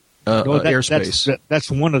airspace. That's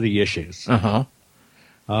one of the issues. Uh-huh.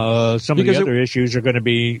 Some of the other issues are going to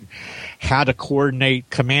be how to coordinate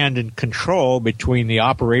command and control between the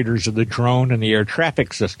operators of the drone and the air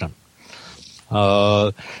traffic system.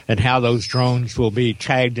 And how those drones will be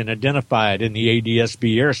tagged and identified in the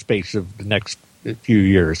ADS-B airspace of the next few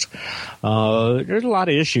years. There's a lot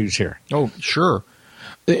of issues here. Oh, sure.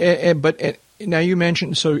 But now you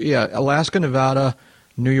mentioned, Alaska, Nevada,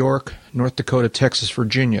 New York, North Dakota, Texas,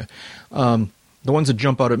 Virginia. The ones that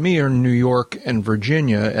jump out at me are New York and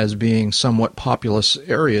Virginia as being somewhat populous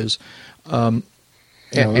areas. This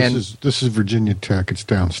is Virginia Tech. It's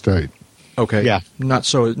downstate. Okay. Yeah. Not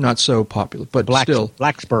so popular, but still.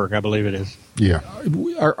 Blacksburg, I believe it is. Yeah.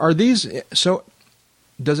 Are these so?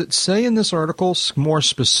 Does it say in this article more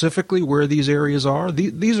specifically where these areas are?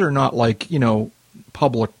 These are not like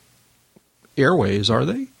public airways, are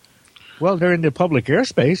they? Well, they're in the public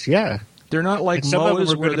airspace. Yeah. They're not like some of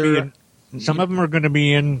them are going to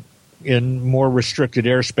be in more restricted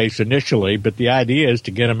airspace initially, but the idea is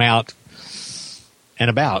to get them out and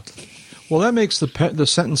about. Well, that makes the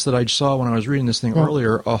sentence that I saw when I was reading this thing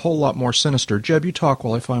earlier a whole lot more sinister. Jeb, you talk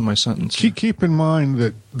while I find my sentence. Keep in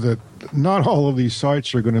mind that not all of these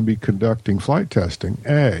sites are going to be conducting flight testing,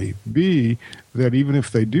 A. B, that even if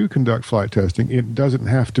they do conduct flight testing, it doesn't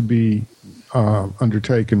have to be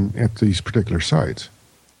undertaken at these particular sites.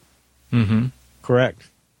 Mm-hmm. Correct.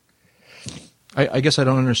 I guess I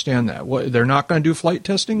don't understand that. They're not going to do flight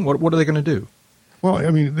testing? What are they going to do? Well,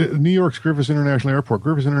 I mean, New York's Griffith International Airport.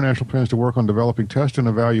 Griffith International plans to work on developing test and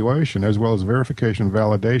evaluation as well as verification and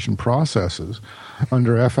validation processes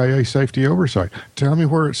under FAA safety oversight. Tell me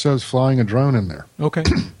where it says flying a drone in there. Okay.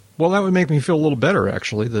 Well, that would make me feel a little better,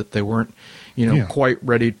 actually, that they weren't, quite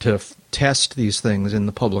ready to test these things in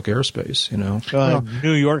the public airspace,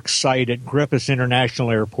 New York site at Griffith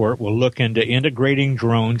International Airport will look into integrating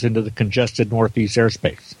drones into the congested Northeast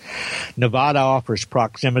airspace. Nevada offers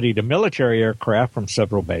proximity to military aircraft from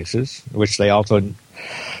several bases, which they also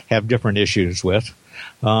have different issues with.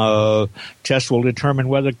 Tests will determine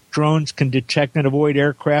whether drones can detect and avoid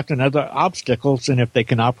aircraft and other obstacles, and if they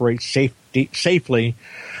can operate safely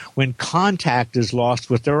when contact is lost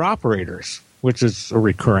with their operators, which is a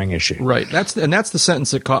recurring issue. Right. That's the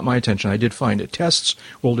sentence that caught my attention. I did find it. Tests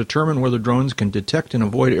will determine whether drones can detect and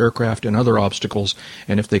avoid aircraft and other obstacles,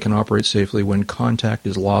 and if they can operate safely when contact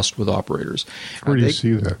is lost with operators. Where do you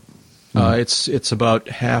see that? It's about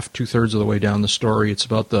half, 2/3 of the way down the story. It's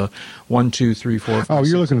about the 1, 2, 3, 4. 5, you're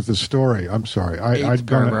 6, looking at the story. I'm sorry. I'd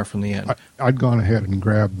paragraph from the end. I'd gone ahead and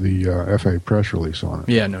grabbed the FAA press release on it.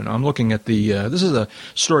 Yeah, no. I'm looking at the. This is a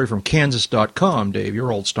story from Kansas.com, Dave.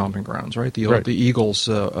 Your old stomping grounds, right? The Eagles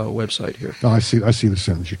website here. No, I see the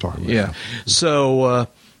sentence you're talking about. Yeah. So.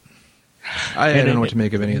 I don't know what to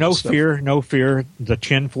make of any of this stuff. No fear. The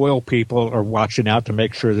tinfoil people are watching out to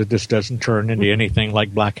make sure that this doesn't turn into anything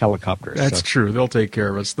like black helicopters. That's true. They'll take care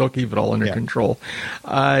of us. They'll keep it all under control.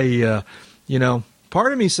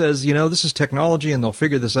 Part of me says, this is technology and they'll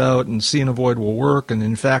figure this out and see and avoid will work. And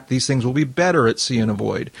in fact, these things will be better at see and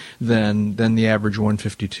avoid than the average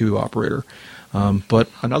 152 operator. But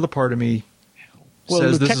another part of me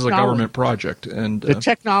says this is a government project. And the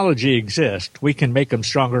technology exists. We can make them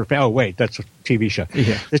stronger. Oh, wait, that's a TV show.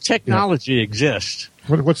 Yeah. The technology exists.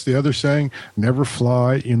 What's the other saying? Never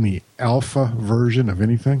fly in the alpha version of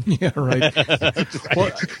anything. Yeah, right.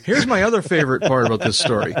 Well, here's my other favorite part about this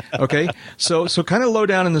story. Okay, so kind of low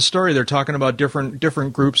down in the story, they're talking about different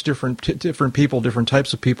groups, different people, different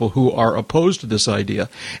types of people who are opposed to this idea,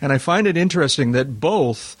 and I find it interesting that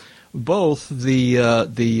both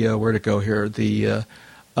the where'd it go here? The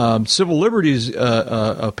civil liberties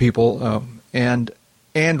people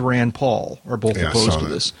and Rand Paul are both opposed to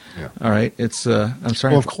this. Yeah. All right, it's I'm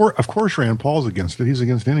sorry. Well, of course, Rand Paul's against it. He's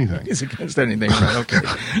against anything. He's against anything, right? Okay.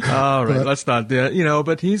 All right, let's not.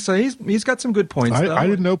 But he's got some good points. I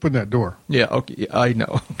didn't open that door. Yeah. Okay. I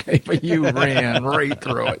know. Okay, but you ran right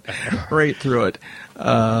through it.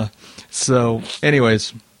 So,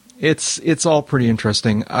 anyways, it's all pretty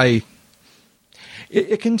interesting.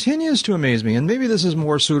 It continues to amaze me, and maybe this is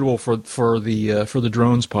more suitable for the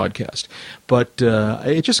drones podcast. But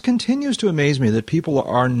it just continues to amaze me that people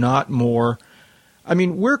are not more. I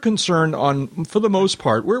mean, we're concerned for the most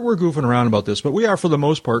part. We're goofing around about this, but we are for the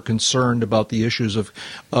most part concerned about the issues of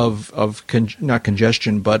not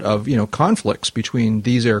congestion, but of conflicts between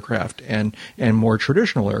these aircraft and more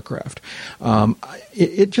traditional aircraft.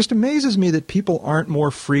 It just amazes me that people aren't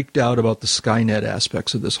more freaked out about the Skynet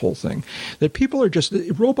aspects of this whole thing. That people are just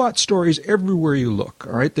robot stories everywhere you look.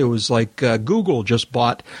 All right, there was like Google just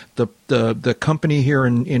bought the company here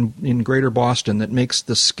in Greater Boston that makes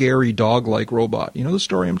the scary dog-like robot. You know the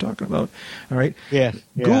story I'm talking about, all right? Yeah.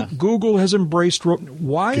 Google has embraced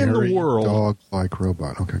why scary in the world dog-like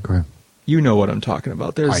robot? Okay, go ahead. You know what I'm talking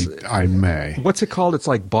about. I may. What's it called? It's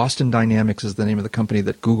like Boston Dynamics is the name of the company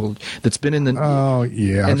that Google that's been in the. Oh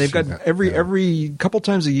yeah, and they've got every couple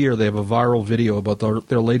times a year they have a viral video about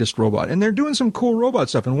their latest robot, and they're doing some cool robot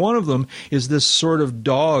stuff. And one of them is this sort of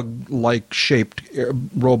dog-like shaped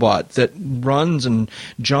robot that runs and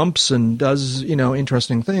jumps and does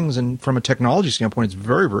interesting things. And from a technology standpoint, it's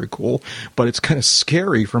very, very cool, but it's kind of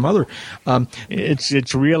scary from other.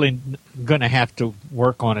 It's really going to have to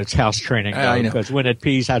work on its house training, because when it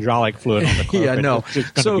pees hydraulic fluid on the carpet,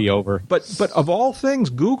 it's going to be over. But of all things,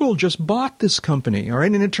 Google just bought this company, all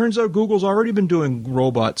right? And it turns out Google's already been doing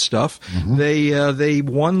robot stuff. Mm-hmm. They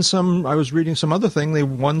won some. I was reading some other thing. They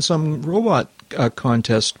won some robot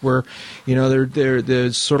contest where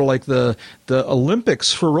they're sort of like the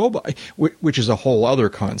Olympics for robot, which is a whole other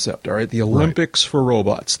concept. All right, the Olympics for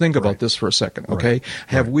robots. Think about this for a second, okay?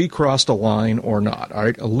 Have we crossed a line or not? All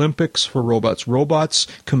right, Olympics for robots. Robots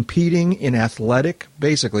competing in athletic,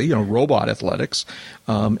 basically, robot athletics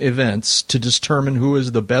events to determine who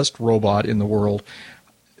is the best robot in the world.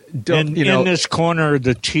 In this corner,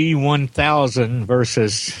 the T-1000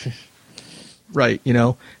 versus. Right,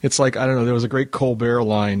 it's like, I don't know, there was a great Colbert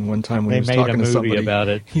line one time when he was talking to somebody. They made a movie about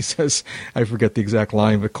it. He says, I forget the exact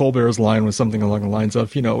line, but Colbert's line was something along the lines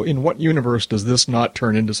of, in what universe does this not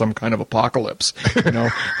turn into some kind of apocalypse?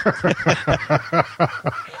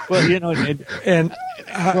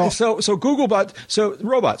 Well, so Google bought, so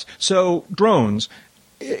robots, so drones.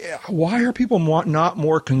 Why are people not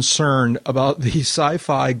more concerned about the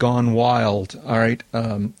sci-fi gone wild? All right,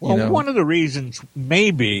 one of the reasons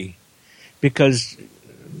may be because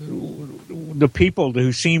the people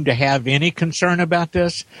who seem to have any concern about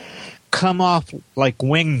this come off like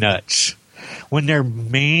wingnuts when their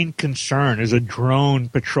main concern is a drone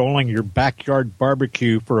patrolling your backyard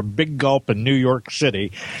barbecue for a big gulp in New York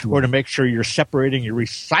City, or to make sure you're separating your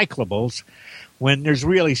recyclables, when there's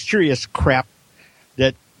really serious crap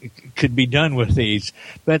that could be done with these.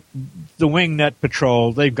 But the wingnut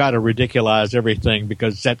patrol, they've got to ridiculize everything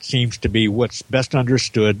because that seems to be what's best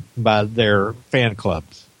understood by their fan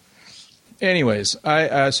clubs. Anyways, so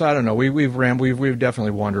I don't know. We've definitely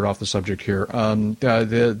wandered off the subject here.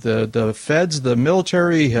 The feds, the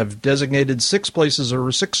military, have designated 6 places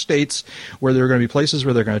or 6 states where there are going to be places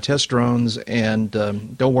where they're going to test drones. And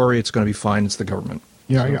don't worry, it's going to be fine. It's the government.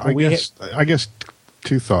 Yeah, I guess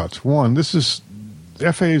 2 thoughts. One,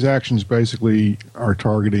 the FAA's actions basically are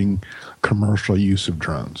targeting commercial use of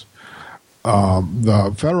drones.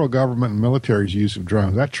 The federal government and military's use of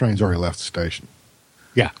drones, that train's already left the station.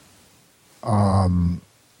 Yeah.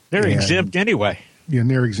 They're exempt anyway. Yeah, and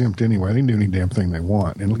they're exempt anyway. They can do any damn thing they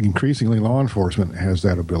want. And increasingly, law enforcement has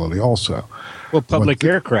that ability also. Well, public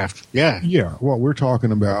aircraft, yeah. Yeah, what we're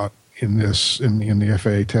talking about in the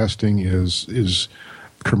FAA testing is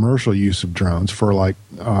commercial use of drones for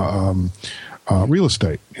real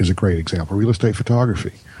estate is a great example. Real estate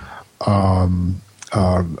photography,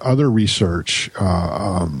 other research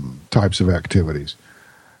types of activities.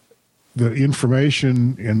 The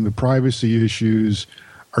information and the privacy issues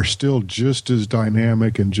are still just as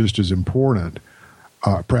dynamic and just as important,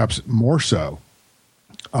 perhaps more so,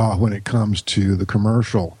 when it comes to the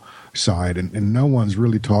commercial side, and no one's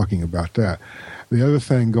really talking about that. The other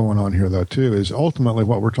thing going on here, though, too, is ultimately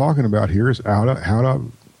what we're talking about here is how to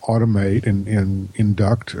automate and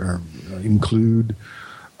induct or include,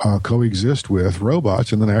 coexist with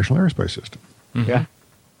robots in the National Airspace System. Mm-hmm. Yeah.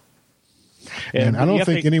 And I don't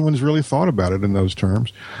think anyone's really thought about it in those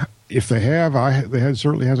terms. If they have,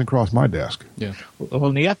 certainly hasn't crossed my desk. Yeah.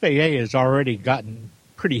 Well, the FAA has already gotten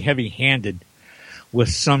pretty heavy-handed with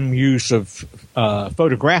some use of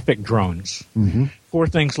photographic drones for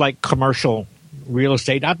things like commercial real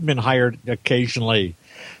estate. I've been hired occasionally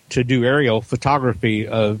to do aerial photography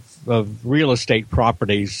of real estate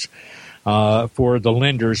properties for the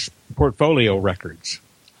lender's portfolio records.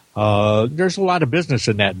 There's a lot of business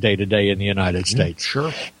in that day to day in the United States.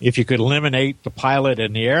 Sure. If you could eliminate the pilot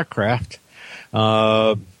and the aircraft,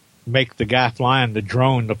 make the guy flying the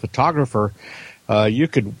drone the photographer, you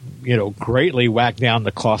could, greatly whack down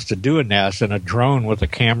the cost of doing that. And a drone with a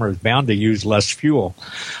camera is bound to use less fuel.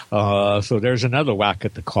 So there's another whack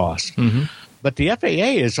at the cost. Mm-hmm. But the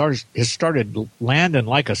FAA has started landing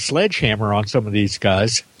like a sledgehammer on some of these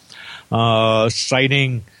guys,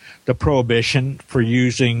 citing the prohibition for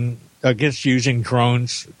using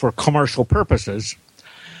drones for commercial purposes.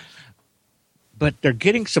 But they're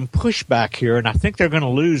getting some pushback here, and I think they're going to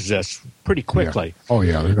lose this pretty quickly. Yeah. Oh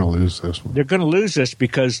yeah, they're going to lose this one. They're going to lose this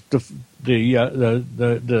because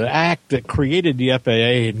the act that created the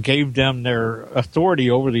FAA and gave them their authority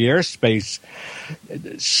over the airspace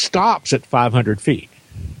stops at 500 feet.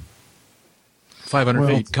 500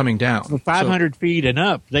 feet coming down. 500 feet and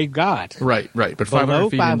up, they've got. Right. But 500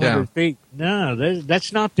 feet and down. 500 feet, no,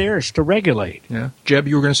 that's not theirs to regulate. Yeah. Jeb,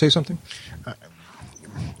 you were going to say something?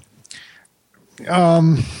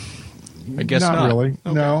 I guess not. Really.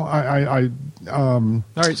 Okay. No, all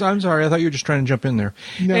right, so I'm sorry. I thought you were just trying to jump in there.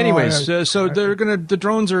 No, anyways, the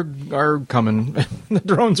drones are coming. The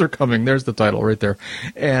drones are coming. There's the title right there.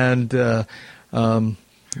 And they're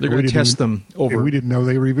going to test them over. We didn't know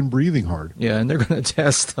they were even breathing hard. Yeah, and they're going to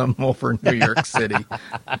test them over New York City.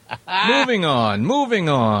 Moving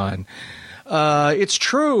on. It's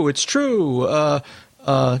true. What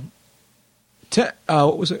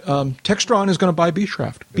was it? Textron is going to buy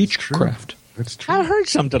Beechcraft. That's true. I heard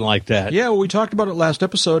something like that. Yeah, well, we talked about it last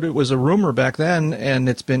episode. It was a rumor back then, and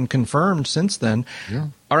it's been confirmed since then. Yeah.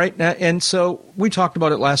 All right, and so we talked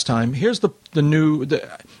about it last time. Here's the new.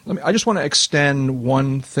 I just want to extend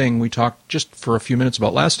one thing we talked just for a few minutes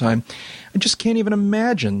about last time. I just can't even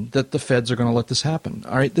imagine that the feds are going to let this happen.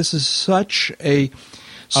 All right, this is such a.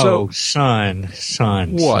 Son. What? Son.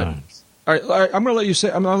 All right, I'm going to let you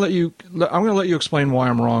say. I'm going to let you explain why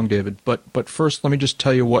I'm wrong, David. But first, let me just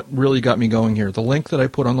tell you what really got me going here. The link that I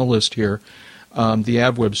put on the list here, the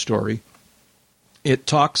AvWeb story. It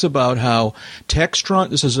talks about how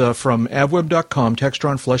Textron. This is from avweb.com.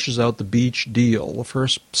 Textron fleshes out the Beech deal. The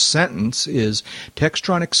first sentence is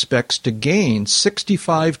Textron expects to gain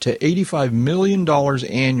 $65 to $85 million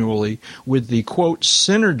annually with the quote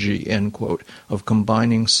synergy end quote of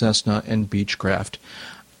combining Cessna and Beechcraft.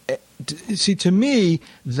 See, to me,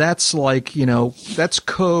 that's like, that's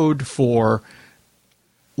code for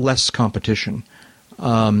less competition.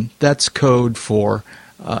 That's code for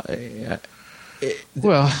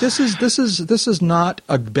this is not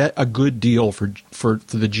a good deal for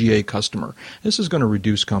the GA customer. This is going to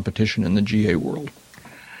reduce competition in the GA world.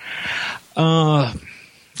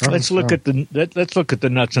 Let's look at the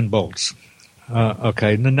nuts and bolts.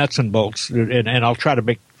 Okay, the nuts and bolts, and I'll try to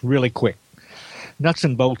make really quick. Nuts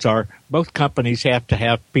and bolts are both companies have to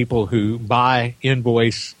have people who buy,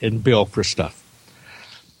 invoice, and bill for stuff.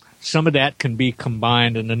 Some of that can be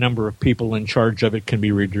combined, and the number of people in charge of it can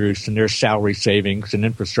be reduced, and there's salary savings and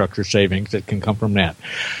infrastructure savings that can come from that.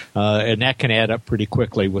 And that can add up pretty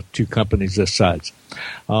quickly with two companies this size.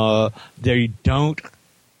 They don't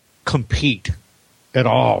compete at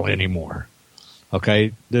all anymore.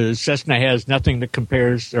 Okay, the Cessna has nothing that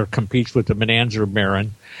compares or competes with the Bonanza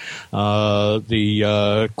Baron.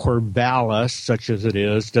 The Corvallis, such as it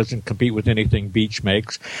is, doesn't compete with anything Beech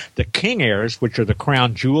makes. The King Airs, which are the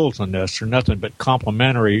crown jewels on this, are nothing but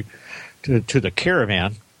complementary to the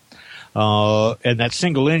Caravan. And that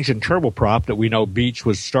single-engine turboprop that we know Beech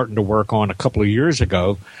was starting to work on a couple of years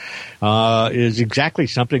ago is exactly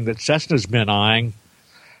something that Cessna's been eyeing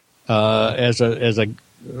as a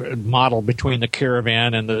model between the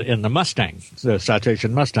Caravan and the Mustang, the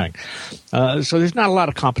Citation Mustang. So there's not a lot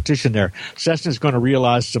of competition there. Cessna's going to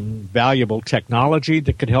realize some valuable technology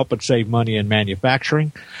that could help it save money in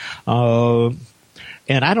manufacturing.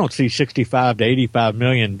 And I don't see 65 to 85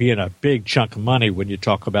 million being a big chunk of money when you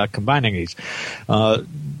talk about combining these.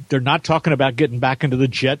 They're not talking about getting back into the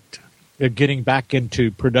jet, getting back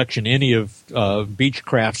into production any of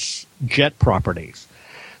Beechcraft's jet properties.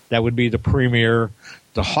 That would be the Premier,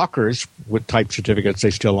 the Hawkers with type certificates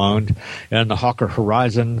they still owned, and the Hawker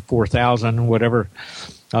Horizon 4000, whatever.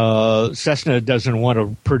 Cessna doesn't want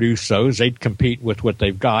to produce those. They'd compete with what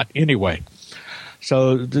they've got anyway.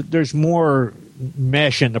 So there's more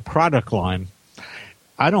mesh in the product line.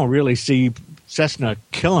 I don't really see Cessna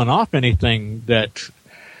killing off anything that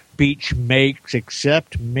Beech makes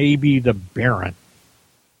except maybe the Baron.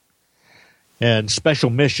 And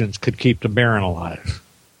Special Missions could keep the Baron alive.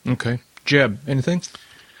 Okay. Jeb, anything?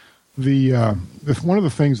 One of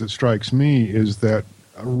the things that strikes me is that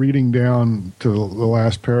reading down to the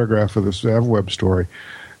last paragraph of this AvWeb story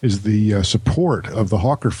is the support of the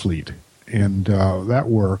Hawker fleet. And that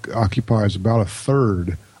work occupies about a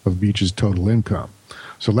third of Beech's total income.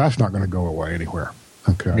 So that's not going to go away anywhere.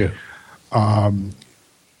 Okay. Yeah.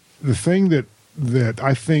 The thing that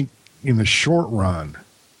I think in the short run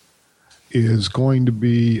is going to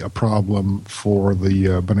be a problem for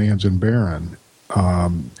the Bonanza and Baron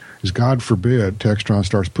is, God forbid, Textron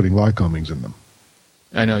starts putting Lycomings in them.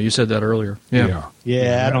 I know, you said that earlier. Yeah,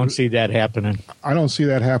 I don't see that happening. I don't see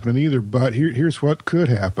that happening either, but here's what could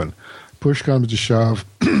happen. Push comes to shove,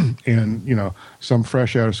 and, some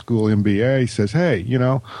fresh out of school MBA says, hey,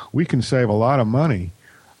 we can save a lot of money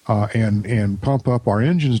and pump up our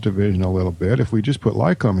engines division a little bit if we just put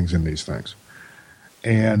Lycomings in these things.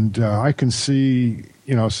 And I can see,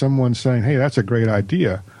 someone saying, hey, that's a great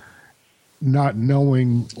idea, not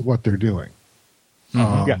knowing what they're doing.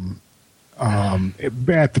 Mm-hmm.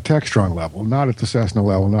 At the Textron level, not at the Cessna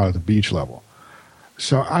level, not at the Beech level.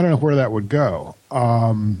 So I don't know where that would go.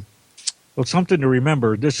 Well, something to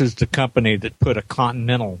remember, this is the company that put a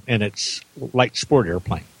Continental in its light sport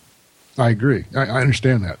airplane. I agree. I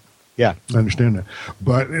understand that. Yeah. I understand that.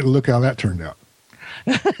 But look how that turned out.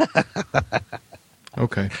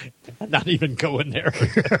 Okay. Not even going there.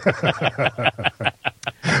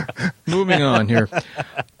 Moving on here.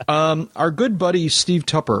 Our good buddy Steve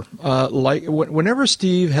Tupper, whenever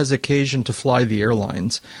Steve has occasion to fly the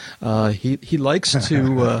airlines, he likes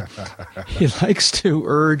to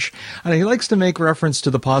urge, and he likes to make reference to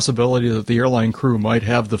the possibility that the airline crew might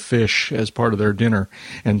have the fish as part of their dinner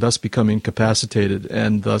and thus become incapacitated,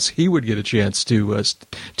 and thus he would get a chance to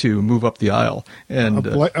move up the aisle. And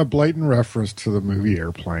a blatant reference to the movie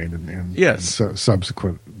Airplane and yes, and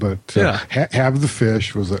subsequent, but have the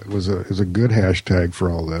fish is a good hashtag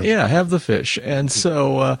for all this. Yeah, have the fish. And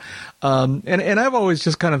so, and I've always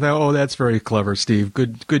just kind of thought, oh, that's very clever, Steve.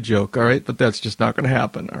 Good joke, all right? But that's just not going to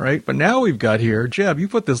happen, all right? But now we've got here, Jeb, you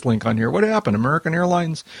put this link on here. What happened? American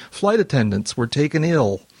Airlines flight attendants were taken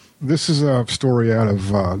ill. This is a story out of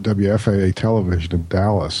WFAA television in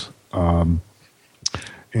Dallas.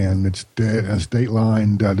 And it's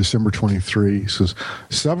datelined December 23. It says,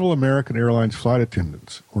 several American Airlines flight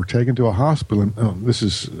attendants were taken to a hospital. This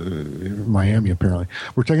is Miami, apparently.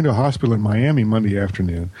 Were taken to a hospital in Miami Monday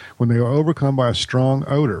afternoon when they were overcome by a strong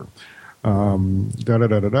odor. An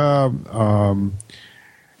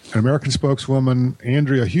American spokeswoman,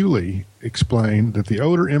 Andrea Hewley, explained that the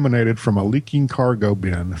odor emanated from a leaking cargo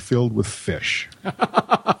bin filled with fish.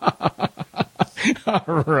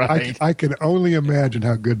 All right. I can only imagine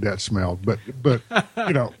how good that smelled, but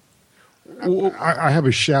I have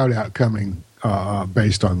a shout out coming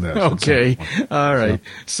based on this. Okay, all right.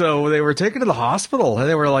 So they were taken to the hospital, and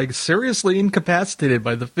they were seriously incapacitated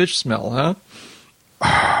by the fish smell, huh?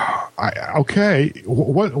 Okay.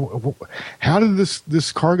 What? How did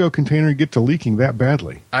this cargo container get to leaking that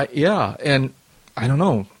badly? Yeah, and I don't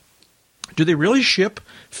know. Do they really ship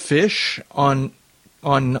fish on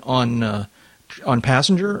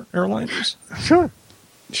passenger airliners?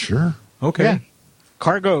 Sure. Okay. Yeah.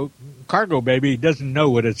 Cargo, baby, doesn't know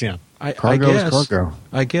what it's in. Cargo is cargo.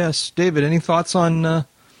 I guess. David, any thoughts on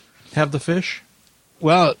have the fish?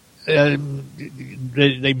 Well,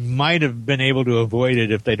 they might have been able to avoid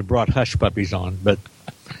it if they'd have brought hush puppies on, but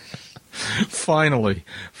Finally,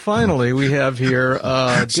 we have here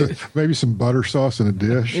maybe some butter sauce in a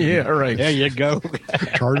dish. Yeah, right. There you go.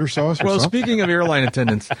 Tartar sauce. Well, something? speaking of airline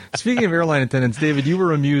attendants, David, you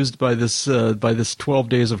were amused by this 12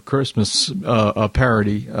 Days of Christmas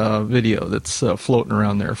parody video that's floating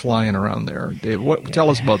around there, flying around there. Dave, tell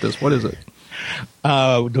us about this. What is it?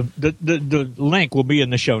 The link will be in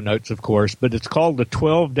the show notes, of course, but it's called the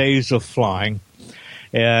 12 Days of Flying.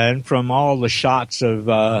 And from all the shots of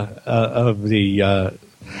the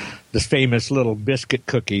famous little biscuit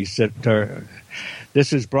cookies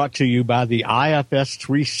this is brought to you by the IFS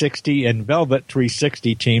 360 and Velvet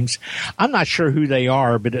 360 teams. I'm not sure who they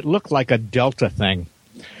are, but it looked like a Delta thing.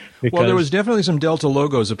 Well, there was definitely some Delta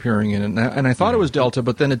logos appering in it, and I thought it was Delta,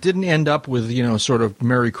 but then it didn't end up with sort of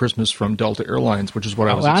Merry Christmas from Delta Airlines, which is what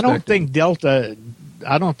I was expecting. I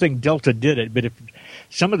don't think Delta did it, but if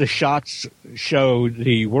some of the shots show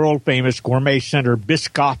the world famous Gourmet Center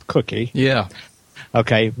Biscoff cookie. Yeah.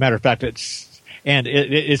 Okay. Matter of fact, it's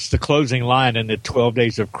the closing line in the 12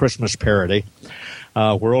 Days of Christmas parody.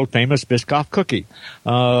 World famous Biscoff cookie.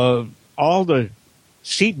 All the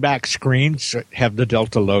seat back screens have the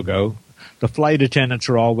Delta logo. The flight attendants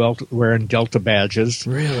are all wearing Delta badges.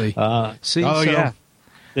 Really? Yeah.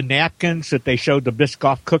 The napkins that they showed the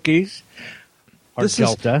Biscoff cookies are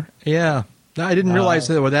Delta. Yeah. I didn't realize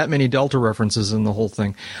there were that many Delta references in the whole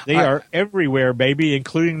thing. They are everywhere, baby,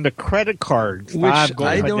 including the credit cards. Which I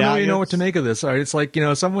don't really know what to make of this. It's like,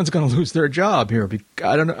 someone's going to lose their job here.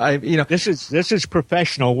 I don't know. This is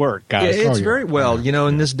professional work, guys. It's very well.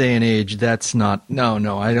 In this day and age, that's not.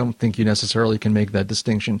 No. I don't think you necessarily can make that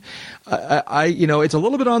distinction. It's a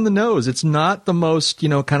little bit on the nose. It's not the most,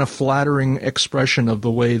 kind of flattering expression of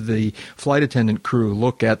the way the flight attendant crew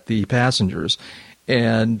look at the passengers.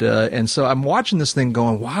 And so I'm watching this thing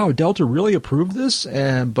going, wow, Delta really approved this?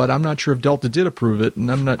 But I'm not sure if Delta did approve it, and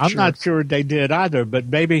I'm not sure they did either, but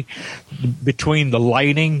maybe between the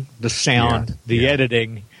lighting, the sound, the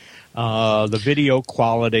editing, the video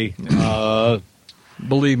quality.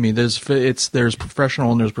 Believe me, there's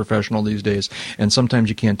professional and there's professional these days, and sometimes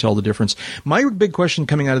you can't tell the difference. My big question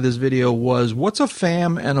coming out of this video was, what's a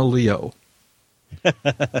FAM and a LEO?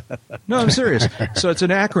 No, I'm serious. So it's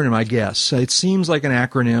an acronym, I guess. It seems like an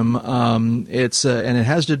acronym. And it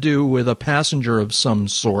has to do with a passenger of some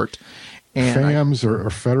sort. And FAMs are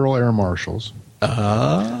federal air marshals.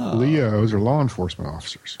 LEOs are law enforcement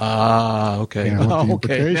officers. Okay. And what the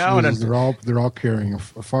implication is they're all carrying a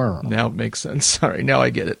firearm. Now it makes sense. Sorry. Now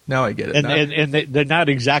I get it. And they're not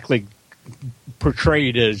exactly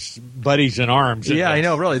portrayed as buddies in arms. Yeah, I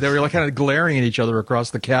know. Really, they were kind of glaring at each other across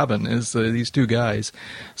the cabin as these two guys.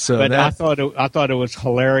 But I thought it was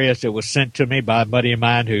hilarious. It was sent to me by a buddy of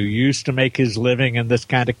mine who used to make his living in this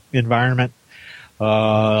kind of environment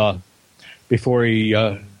before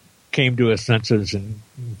he came to his senses and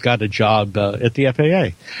got a job at the FAA.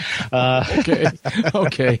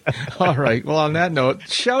 Okay. All right. Well, on that note,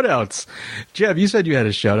 shout-outs. Jeb, you said you had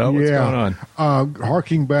a shout-out. What's going on?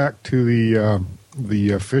 Harking back to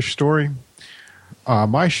the fish story,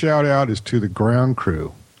 my shout-out is to the ground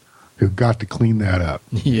crew who got to clean that up.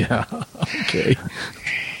 Yeah. Okay.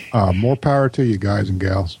 More power to you guys and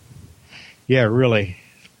gals. Yeah, really.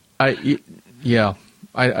 I don't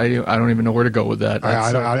even know where to go with that.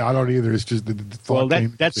 I don't either. It's just the thought. Well,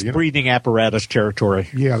 that's breathing apparatus territory.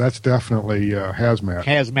 Yeah, that's definitely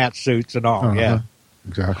hazmat suits and all. Yeah,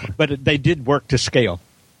 exactly. But they did work to scale.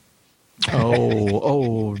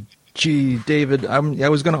 Gee, David, I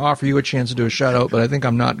was going to offer you a chance to do a shout out, but I think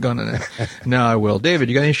I'm not going to. No, I will. David,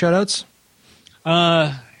 you got any shout outs?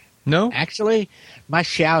 No, actually, my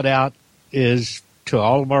shout out is to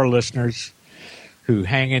all of our listeners who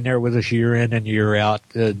hang in there with us year in and year out.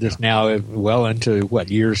 This now well into,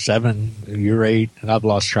 year 7, year 8, and I've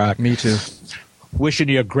lost track. Me too. Wishing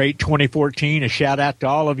you a great 2014. A shout-out to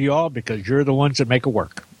all of you all because you're the ones that make it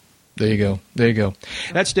work. There you go.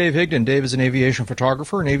 That's Dave Higdon. Dave is an aviation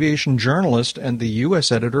photographer, an aviation journalist, and the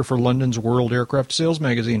U.S. editor for London's World Aircraft Sales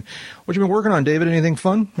magazine. What you been working on, David? Anything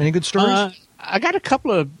fun? Any good stories? I got a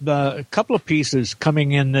couple of pieces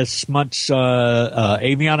coming in this month's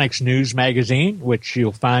Avionics News magazine, which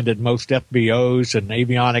you'll find at most FBOs and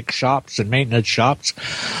avionics shops and maintenance shops.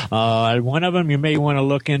 One of them you may want to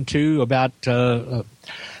look into about the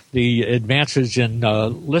advances in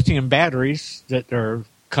lithium batteries that are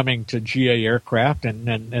coming to GA aircraft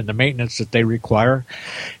and the maintenance that they require.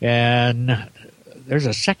 And there's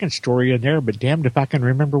a second story in there, but damned if I can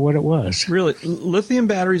remember what it was. Really? Lithium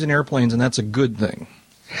batteries in airplanes, and that's a good thing?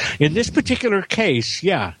 In this particular case,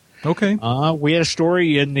 yeah. Okay. We had a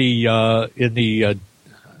story in the I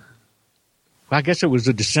guess it was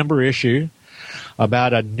the December issue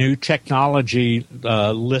about a new technology,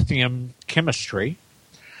 lithium chemistry,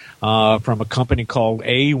 from a company called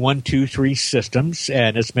A123 Systems,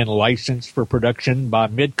 and it's been licensed for production by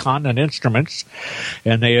Mid-Continent Instruments,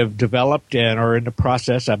 and they have developed and are in the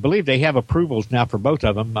process. I believe they have approvals now for both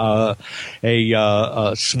of them.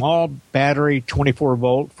 A small battery, 24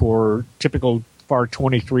 volt for typical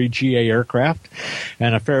FAR-23 GA aircraft,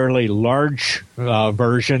 and a fairly large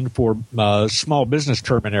version for small business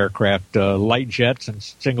turbine aircraft, light jets and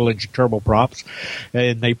single-engine turboprops,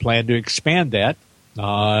 and they plan to expand that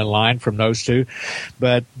line from those two.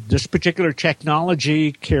 But this particular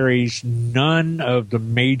technology carries none of the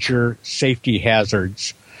major safety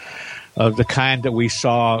hazards of the kind that we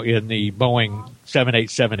saw in the Boeing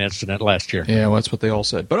 787 incident last year. Yeah, well, that's what they all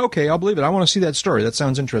said. But okay, I'll believe it. I want to see that story. That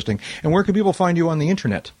sounds interesting. And where can people find you on the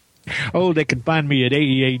internet? Oh, they can find me at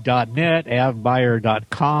aea.net,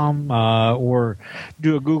 avbuyer.com, or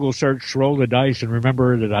do a Google search, roll the dice, and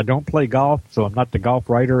remember that I don't play golf, so I'm not the golf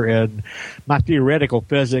writer, and my theoretical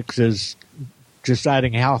physics is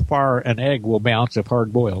deciding how far an egg will bounce if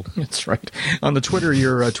hard-boiled. That's right. On the Twitter,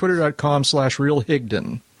 you're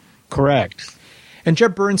twitter.com/realhigdon. Correct. And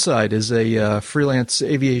Jeb Burnside is a freelance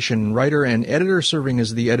aviation writer and editor, serving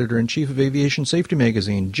as the editor-in-chief of Aviation Safety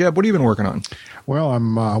Magazine. Jeb, what have you been working on? Well,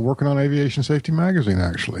 I'm working on Aviation Safety Magazine,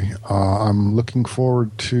 actually. I'm looking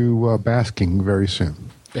forward to basking very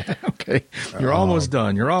soon. Okay. You're almost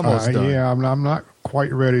done. You're almost done. Yeah, I'm not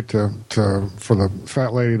quite ready to for the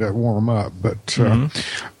fat lady to warm up, but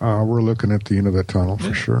we're looking at the end of that tunnel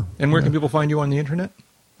for sure. And where can people find you on the internet?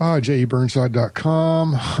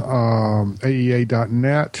 jeburnside.com,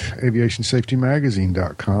 aea.net,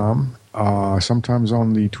 aviationsafetymagazine.com, sometimes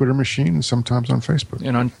on the Twitter machine and sometimes on Facebook.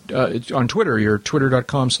 And on Twitter, you're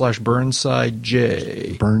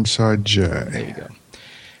twitter.com/BurnsideJ. BurnsideJ. There you go.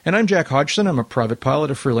 And I'm Jack Hodgson. I'm a private pilot,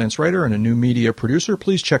 a freelance writer, and a new media producer.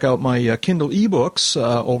 Please check out my Kindle ebooks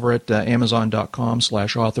over at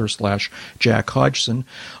amazon.com/author/Jack Hodgson.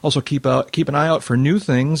 Also, keep an eye out for new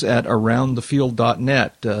things at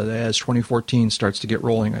aroundthefield.net. As 2014 starts to get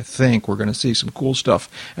rolling, I think we're going to see some cool stuff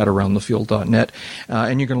at aroundthefield.net.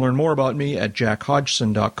 And you can learn more about me at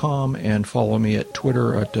jackhodgson.com and follow me at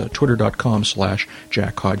Twitter at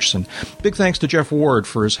twitter.com/Jack Hodgson. Big thanks to Jeff Ward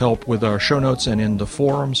for his help with our show notes and in the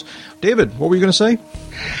forums. David, what were you going to say?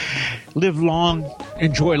 Live long,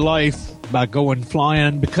 enjoy life by going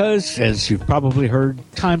flying, because, as you've probably heard,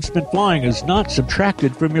 time spent flying is not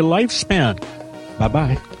subtracted from your lifespan.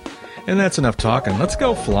 Bye-bye. And that's enough talking. Let's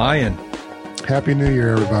go flying. Happy New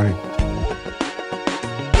Year, everybody.